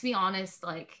mind. And to be honest,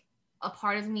 like a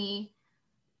part of me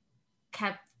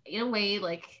kept, in a way,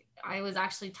 like I was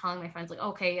actually telling my friends, like,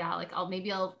 okay, yeah, like I'll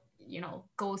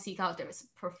go seek out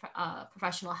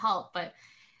professional help. But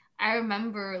I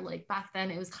remember like back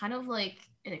then it was kind of like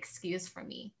an excuse for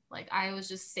me. Like I was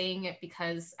just saying it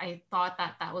because I thought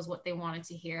that that was what they wanted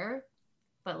to hear,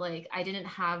 but like I didn't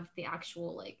have the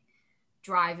actual like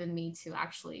drive in me to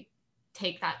actually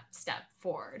take that step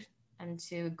forward and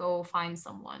to go find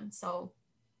someone. So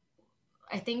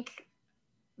I think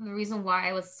the reason why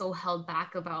I was so held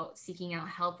back about seeking out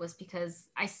help was because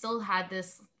I still had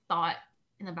this thought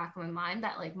in the back of my mind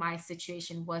that like my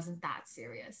situation wasn't that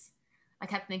serious. I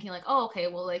kept thinking like, oh, okay,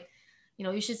 well, like,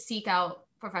 you should seek out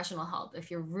professional help if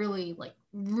you're really like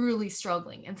really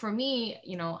struggling. And for me,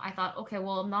 I thought, okay,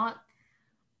 well, I'm not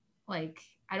like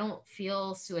I don't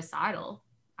feel suicidal.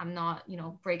 I'm not,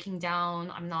 breaking down.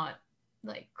 I'm not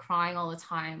like crying all the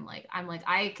time. Like I'm like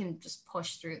I can just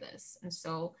push through this. And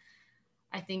so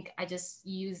I think I just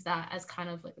use that as kind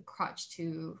of like a crutch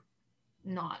to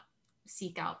not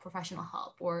seek out professional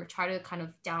help or try to kind of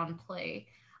downplay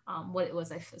what it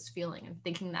was I was feeling and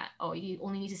thinking that, oh, you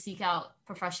only need to seek out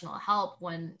professional help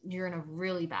when you're in a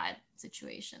really bad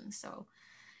situation. So,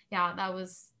 yeah, that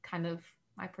was kind of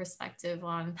my perspective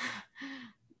on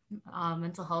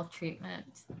mental health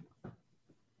treatment.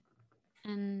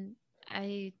 And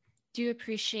I do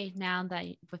appreciate now that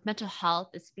with mental health,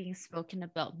 it's being spoken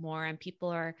about more and people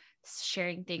are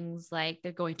sharing things like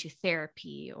they're going to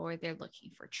therapy or they're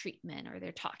looking for treatment or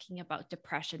they're talking about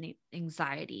depression,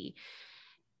 anxiety.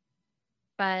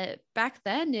 But back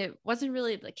then, it wasn't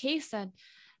really the case. And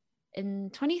in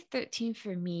 2013,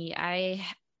 for me, I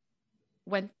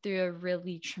went through a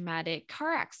really traumatic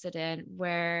car accident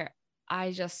where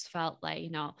I just felt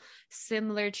like,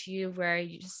 similar to you, where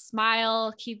you just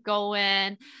smile, keep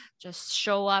going, just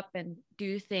show up and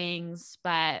do things.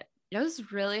 But it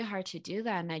was really hard to do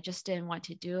that. And I just didn't want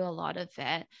to do a lot of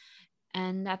it.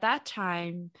 And at that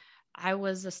time, I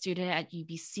was a student at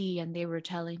UBC and they were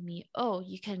telling me, oh,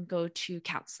 you can go to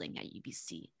counseling at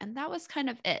UBC. And that was kind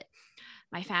of it.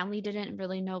 My family didn't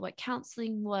really know what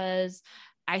counseling was.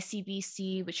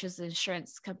 ICBC, which is the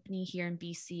insurance company here in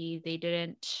BC, they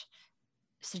didn't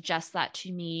suggest that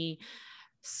to me.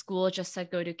 School just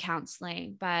said go to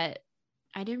counseling, but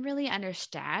I didn't really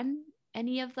understand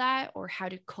any of that or how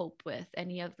to cope with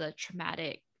any of the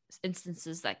traumatic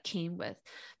instances that came with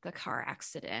the car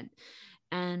accident.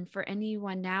 And for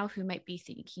anyone now who might be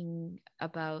thinking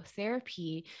about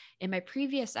therapy, in my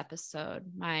previous episode,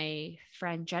 my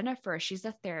friend Jennifer, she's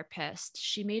a therapist.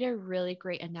 She made a really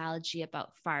great analogy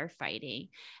about firefighting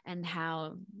and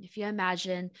how, if you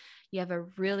imagine you have a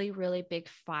really, really big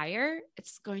fire,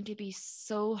 it's going to be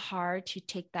so hard to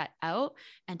take that out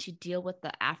and to deal with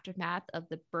the aftermath of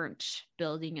the burnt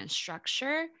building and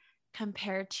structure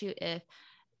compared to if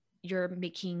you're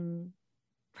making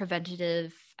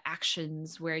preventative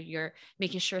actions where you're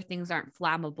making sure things aren't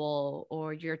flammable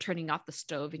or you're turning off the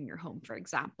stove in your home, for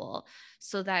example,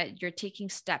 so that you're taking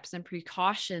steps and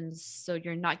precautions so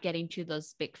you're not getting to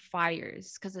those big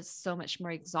fires, because it's so much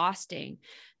more exhausting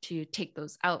to take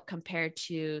those out compared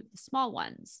to the small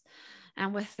ones.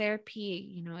 And with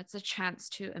therapy, it's a chance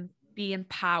to be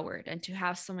empowered and to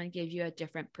have someone give you a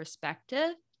different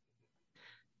perspective.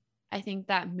 I think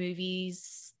that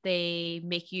movies, they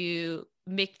make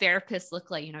therapists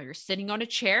look like, you're sitting on a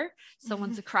chair,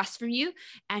 someone's across from you,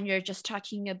 and you're just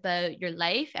talking about your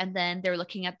life. And then they're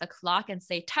looking at the clock and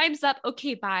say, time's up.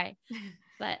 Okay, bye.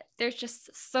 But there's just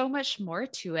so much more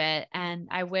to it. And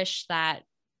I wish that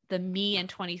the me in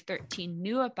 2013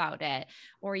 knew about it,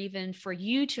 or even for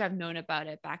you to have known about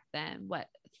it back then, what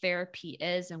therapy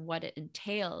is and what it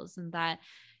entails, and that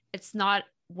it's not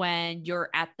when you're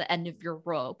at the end of your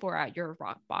rope or at your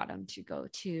rock bottom to go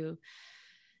to.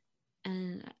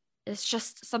 And it's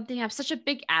just something I'm such a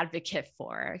big advocate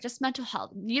for, just mental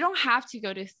health. You don't have to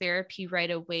go to therapy right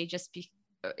away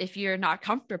if you're not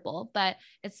comfortable, but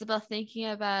it's about thinking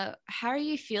about, how are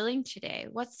you feeling today?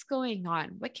 What's going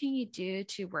on? What can you do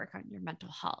to work on your mental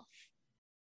health?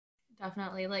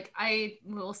 Definitely. Like, I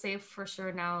will say for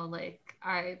sure now, like,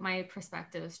 my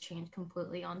perspective has changed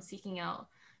completely on seeking out,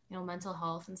 mental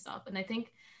health and stuff. And I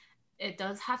think it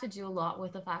does have to do a lot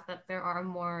with the fact that there are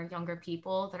more younger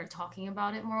people that are talking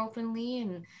about it more openly,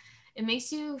 and it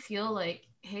makes you feel like,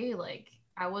 hey, like,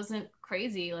 I wasn't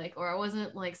crazy, like, or I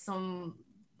wasn't like some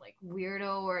like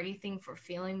weirdo or anything for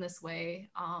feeling this way.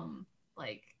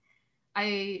 Like,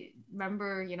 I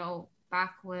remember,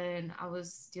 back when I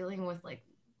was dealing with like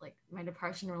my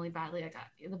depression really badly,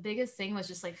 the biggest thing was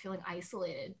just like feeling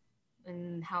isolated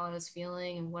and how I was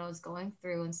feeling and what I was going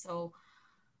through. And so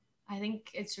I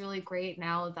think it's really great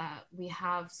now that we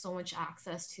have so much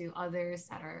access to others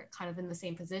that are kind of in the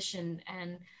same position,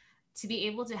 and to be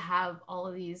able to have all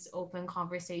of these open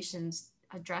conversations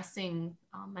addressing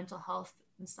mental health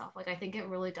and stuff. Like, I think it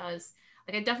really does.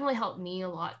 Like, it definitely helped me a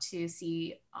lot to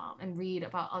see and read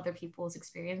about other people's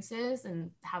experiences and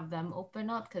have them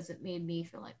open up, because it made me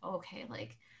feel like, oh, okay,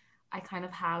 like, I kind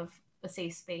of have a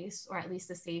safe space, or at least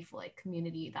a safe like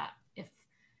community, that if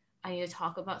I need to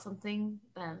talk about something,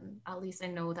 then at least I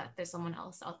know that there's someone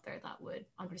else out there that would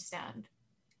understand,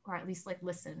 or at least like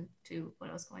listen to what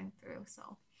I was going through.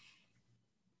 So,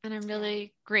 And I'm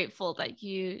really grateful that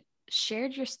you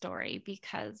shared your story,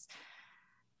 because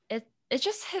it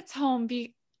just hits home.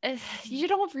 You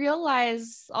don't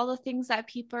realize all the things that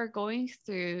people are going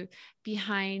through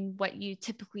behind what you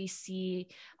typically see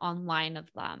online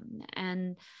of them.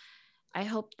 And I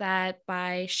hope that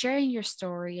by sharing your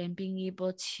story and being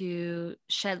able to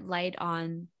shed light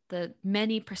on the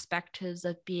many perspectives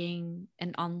of being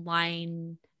an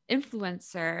online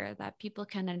influencer, that people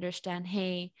can understand,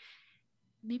 hey,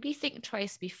 maybe think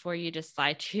twice before you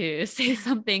decide to say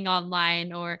something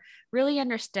online, or really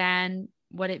understand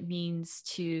what it means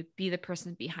to be the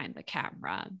person behind the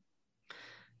camera.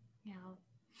 Yeah.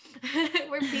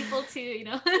 We're people too,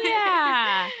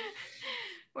 Yeah.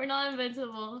 We're not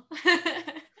invincible.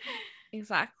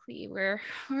 Exactly. We're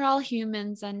all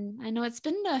humans, and I know it's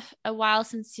been a while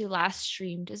since you last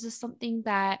streamed. Is this something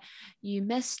that you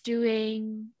miss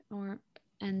doing, or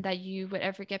and that you would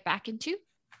ever get back into?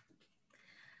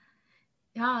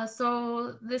 Yeah,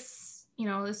 so this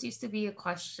used to be a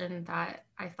question that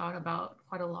I thought about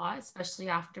quite a lot, especially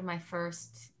after my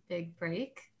first big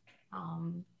break.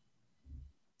 Um,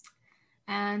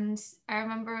 and I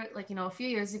remember, like, a few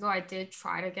years ago, I did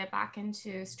try to get back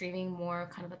into streaming more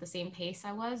kind of at the same pace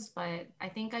I was, but I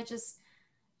think I just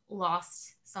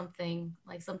lost something,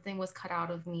 like something was cut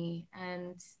out of me.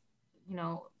 And, you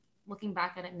know, looking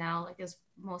back at it now, like, it's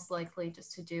most likely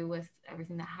just to do with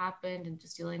everything that happened and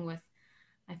just dealing with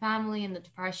my family and the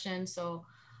depression. So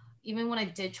even when I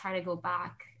did try to go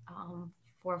back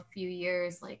for a few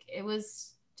years, like it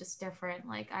was just different.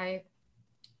 Like I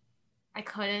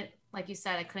couldn't, like you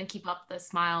said, I couldn't keep up the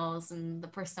smiles and the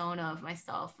persona of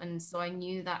myself. And so I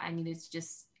knew that I needed to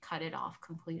just cut it off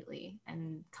completely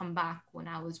and come back when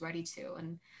I was ready to.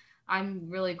 And I'm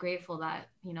really grateful that,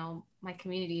 my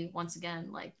community, once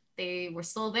again, like they were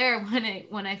still there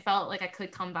when I felt like I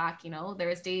could come back. There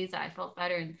was days that I felt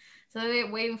better, and so they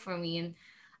were waiting for me. And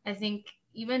I think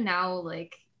even now,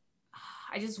 like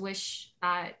I just wish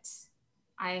that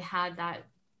I had that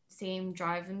same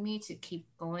drive in me to keep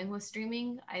going with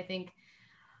streaming. I think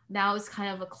now is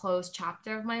kind of a closed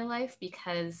chapter of my life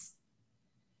because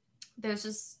there's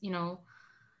just,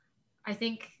 I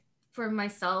think for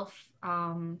myself,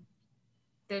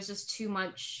 there's just too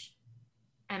much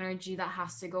energy that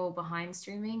has to go behind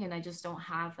streaming, and I just don't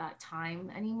have that time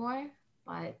anymore.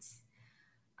 But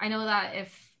I know that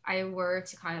if I were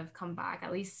to kind of come back,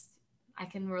 at least I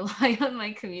can rely on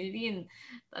my community. And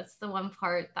that's the one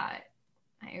part that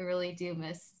I really do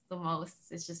miss the most,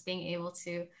 is just being able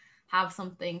to have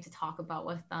something to talk about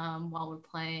with them while we're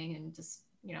playing, and just,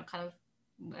 kind of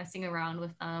messing around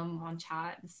with them on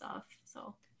chat and stuff.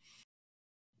 So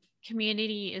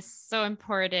Community is so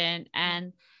important,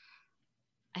 and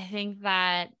I think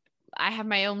that I have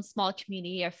my own small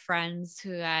community of friends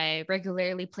who I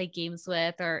regularly play games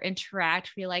with or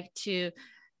interact. We like to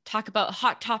talk about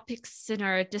hot topics in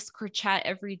our Discord chat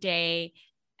every day.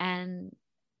 And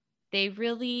they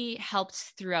really helped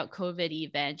throughout COVID,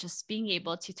 even just being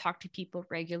able to talk to people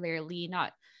regularly,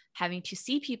 not having to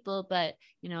see people, but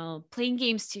playing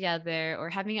games together or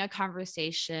having a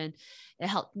conversation. It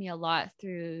helped me a lot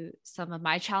through some of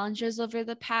my challenges over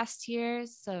the past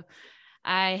years. So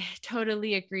I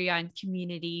totally agree on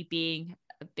community being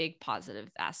a big positive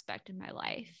aspect in my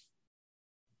life.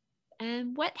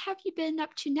 And what have you been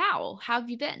up to now? How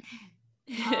have you been?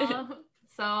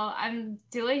 so I'm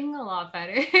doing a lot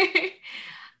better.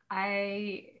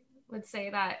 I would say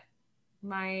that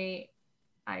my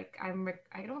I don't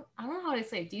know how to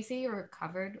say it. Do you say you're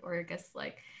recovered, or I guess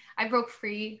like I broke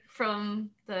free from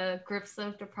the grips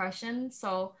of depression?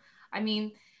 So I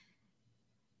mean,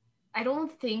 I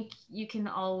don't think you can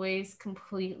always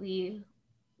completely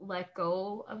let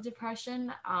go of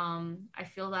depression. I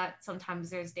feel that sometimes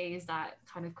there's days that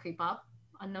kind of creep up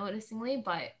unnoticingly,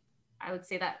 but I would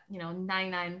say that,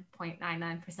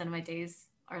 99.99% of my days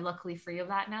are luckily free of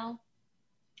that now,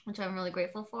 which I'm really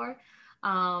grateful for.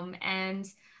 And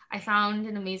I found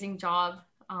an amazing job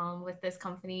with this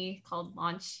company called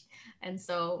Launch. And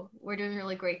so we're doing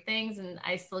really great things. And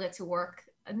I still get to work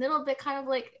a little bit kind of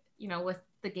like, with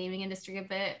the gaming industry a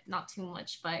bit, not too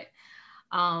much, but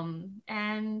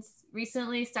and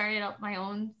recently started up my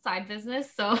own side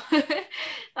business. So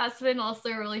that's been also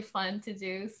really fun to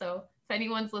do. So if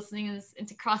anyone's listening and is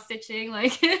into cross stitching,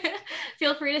 like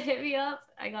feel free to hit me up.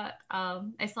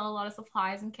 I sell a lot of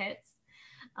supplies and kits.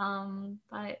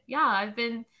 But yeah, I've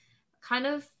been kind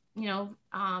of,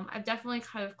 I've definitely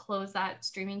kind of closed that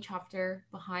streaming chapter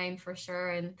behind for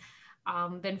sure. And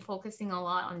been focusing a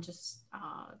lot on just,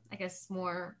 I guess,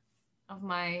 more of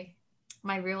my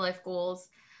real life goals.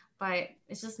 But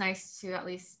it's just nice to at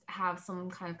least have some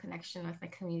kind of connection with my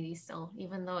community still,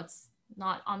 even though it's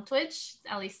not on Twitch.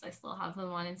 At least I still have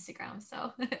them on Instagram.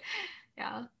 So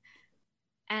yeah.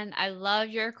 And I love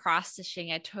your cross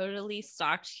stitching. I totally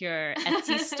stalked your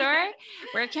Etsy store.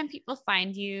 Where can people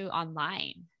find you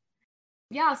online?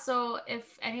 Yeah, so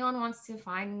if anyone wants to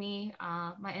find me,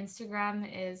 my Instagram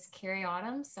is Kirei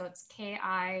Autumn. So it's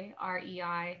Kirei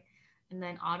and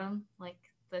then autumn, like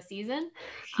the season.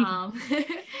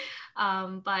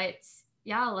 Um, but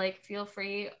yeah, like feel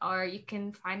free, or you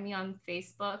can find me on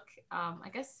Facebook. I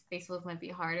guess Facebook might be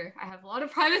harder. I have a lot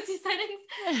of privacy settings.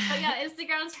 But yeah,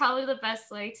 Instagram's probably the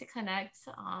best way to connect.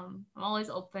 I'm always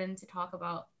open to talk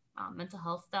about mental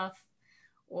health stuff,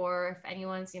 or if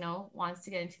anyone's wants to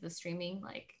get into the streaming,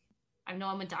 like I know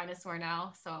I'm a dinosaur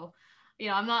now, so you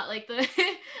know, I'm not like the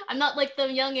I'm not like the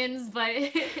youngins, but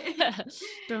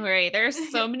Don't worry.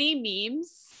 There's so many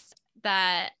memes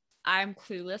that I'm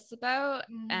clueless about.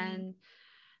 Mm. And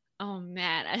oh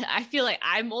man, I feel like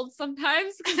I'm old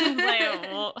sometimes because I'm like,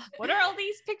 well, what are all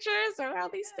these pictures or all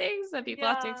these things? And people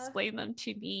have to Yeah. explain them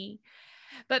to me.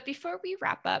 But before we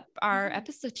wrap up our Mhm.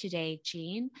 episode today,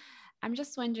 Jean, I'm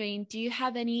just wondering, do you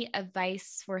have any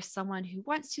advice for someone who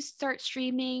wants to start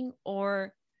streaming,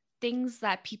 or things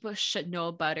that people should know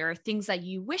about, or things that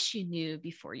you wish you knew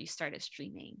before you started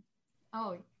streaming?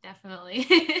 Oh, definitely.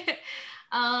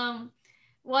 um,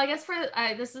 well, I guess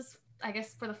this is, I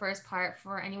guess for the first part,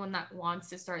 for anyone that wants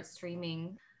to start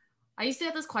streaming, I used to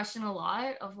get this question a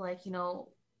lot of like, you know,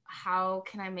 how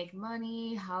can I make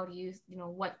money? How do you, you know,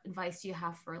 what advice do you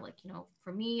have for like, you know,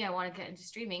 for me, I want to get into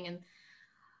streaming. And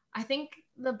I think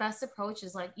the best approach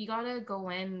is like, you got to go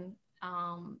in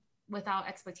without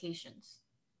expectations.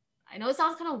 I know it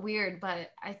sounds kind of weird,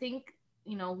 but I think,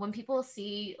 you know, when people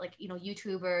see like, you know,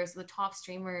 YouTubers, the top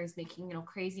streamers making, you know,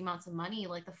 crazy amounts of money,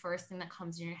 like the first thing that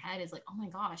comes in your head is like, oh my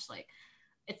gosh, like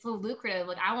it's so lucrative.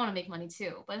 Like I want to make money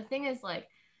too. But the thing is like,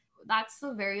 that's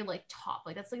the very like top,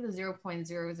 like that's like the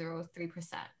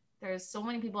 0.003%. There's so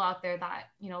many people out there that,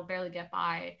 you know, barely get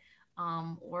by,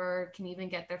 or can even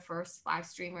get their first five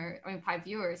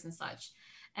viewers and such.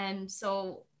 And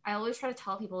so I always try to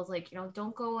tell people is like, you know,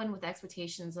 don't go in with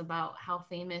expectations about how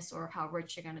famous or how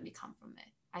rich you're going to become from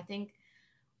it. I think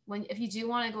if you do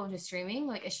want to go into streaming,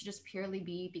 like it should just purely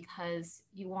be because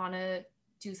you want to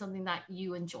do something that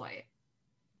you enjoy.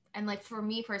 And like for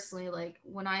me personally, like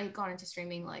when I got into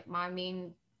streaming, like my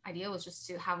main idea was just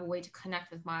to have a way to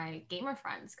connect with my gamer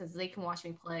friends because they can watch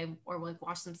me play or like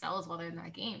watch themselves while they're in their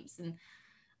games. And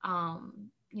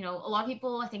you know, a lot of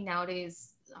people, I think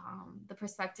nowadays, the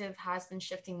perspective has been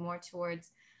shifting more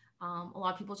towards a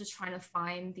lot of people just trying to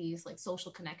find these like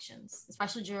social connections,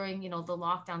 especially during, you know, the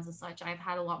lockdowns and such. I've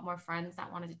had a lot more friends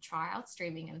that wanted to try out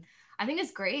streaming. And I think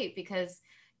it's great because,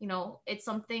 you know, it's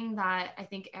something that I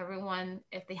think everyone,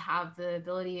 if they have the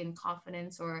ability and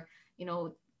confidence or, you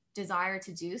know, desire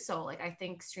to do so, like I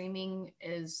think streaming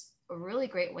is a really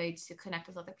great way to connect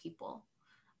with other people.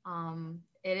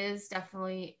 It is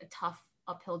definitely a tough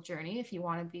uphill journey if you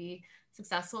want to be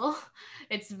successful.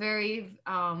 It's very,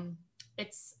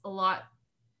 it's a lot,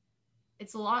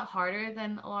 it's a lot harder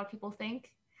than a lot of people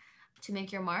think to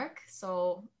make your mark.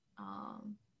 So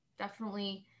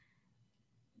definitely,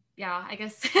 yeah, I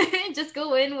guess just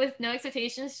go in with no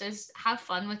expectations, just have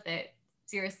fun with it.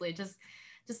 Seriously, just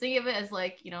think of it as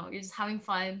like, you know, you're just having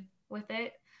fun with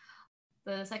it.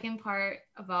 The second part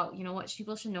about, you know, what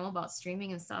people should know about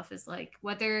streaming and stuff is like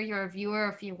whether you're a viewer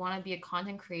or if you want to be a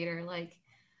content creator, like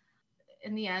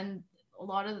in the end, a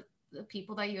lot of the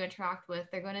people that you interact with,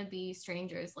 they're going to be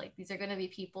strangers. Like these are going to be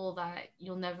people that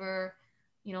you'll never,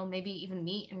 you know, maybe even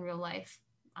meet in real life,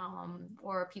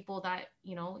 or people that,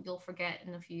 you know, you'll forget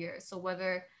in a few years. So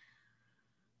whether,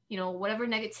 you know, whatever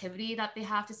negativity that they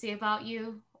have to say about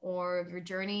you or your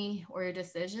journey or your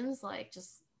decisions, like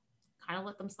just kind of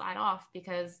let them slide off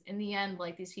because in the end,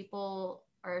 like these people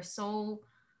are so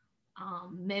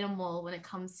minimal when it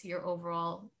comes to your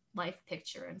overall life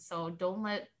picture. And so don't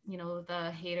let, you know,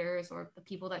 the haters or the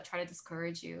people that try to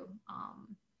discourage you,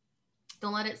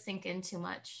 don't let it sink in too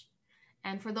much.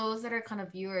 And for those that are kind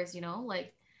of viewers, you know,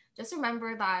 like just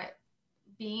remember that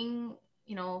being,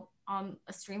 you know, on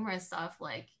a streamer and stuff,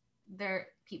 like there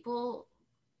people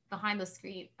behind the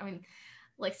screen. I mean,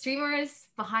 like streamers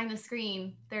behind the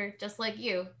screen, they're just like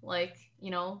you. Like,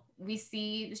 you know, we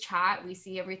see the chat, we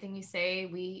see everything you say,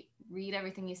 we read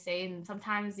everything you say. And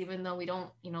sometimes, even though we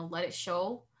don't, you know, let it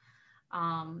show,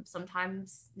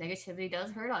 sometimes negativity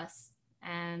does hurt us.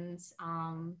 And,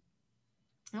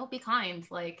 you know, be kind.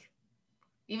 Like,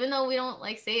 even though we don't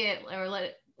like say it or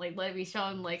let it be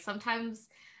shown, like sometimes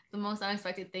the most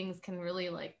unexpected things can really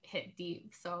like hit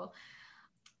deep. So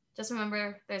just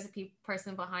remember there's a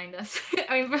person behind us,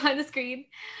 I mean, behind the screen.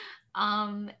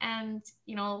 And,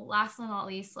 you know, last but not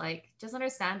least, like, just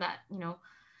understand that, you know,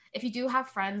 if you do have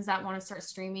friends that want to start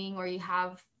streaming or you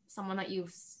have someone that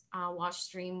you've watched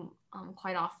stream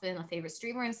quite often, a favorite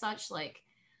streamer and such, like,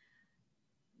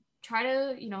 try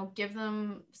to, you know, give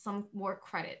them some more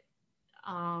credit.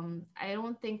 I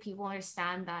don't think people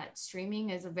understand that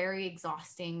streaming is a very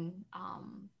exhausting,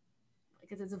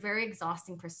 because it's a very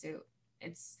exhausting pursuit.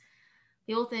 It's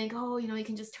People think, oh, you know, you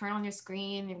can just turn on your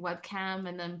screen, your webcam,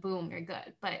 and then boom, you're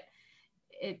good. But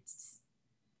it's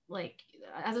like,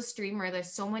 as a streamer,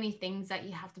 there's so many things that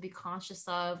you have to be conscious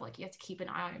of. Like, you have to keep an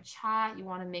eye on your chat. You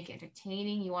want to make it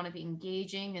entertaining. You want to be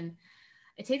engaging. And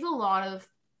it takes a lot of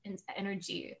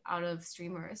energy out of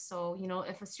streamers. So, you know,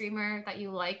 if a streamer that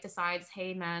you like decides,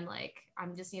 hey man, like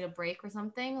I'm just need a break or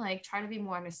something, like try to be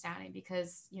more understanding,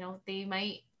 because, you know, they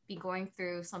might be going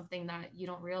through something that you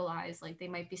don't realize. Like they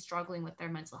might be struggling with their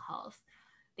mental health.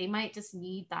 They might just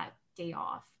need that day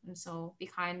off. And so be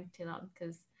kind to them,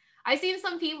 because I've seen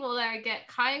some people that get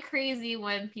kind of crazy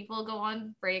when people go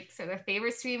on breaks or their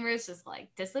favorite streamers just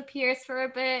like disappears for a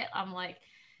bit. I'm like,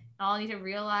 y'all need to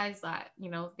realize that,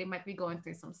 you know, they might be going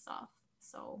through some stuff.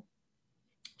 So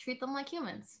treat them like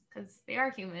humans, because they are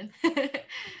human.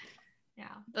 Yeah.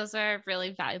 Those are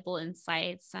really valuable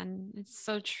insights. And it's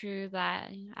so true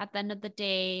that at the end of the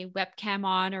day, webcam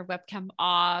on or webcam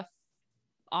off,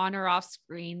 on or off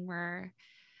screen,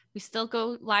 we still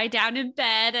go lie down in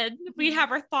bed and we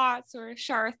have our thoughts or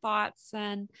share our thoughts,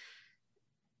 and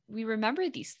we remember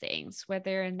these things,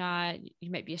 whether or not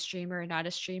you might be a streamer or not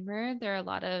a streamer. There are a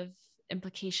lot of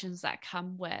implications that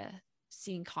come with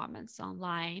seeing comments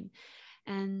online.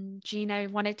 And Jean, I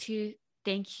wanted to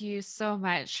thank you so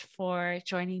much for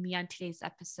joining me on today's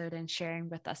episode and sharing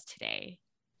with us today.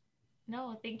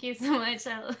 No, thank you so much.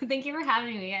 Thank you for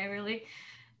having me.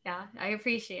 I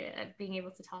appreciate it, being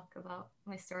able to talk about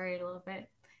my story a little bit.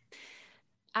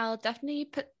 I'll definitely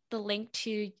put the link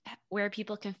to where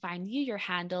people can find you, your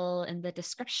handle, in the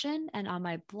description and on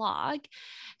my blog.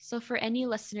 So for any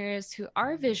listeners who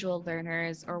are visual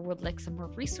learners or would like some more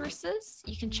resources,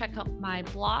 you can check out my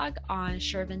blog on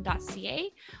shervin.ca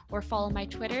or follow my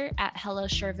Twitter at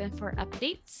HelloShervin for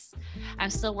updates. I'm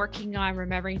still working on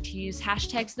remembering to use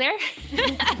hashtags there.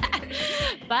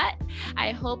 But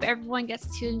I hope everyone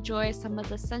gets to enjoy some of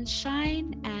the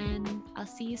sunshine, and I'll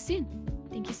see you soon.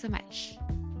 Thank you so much.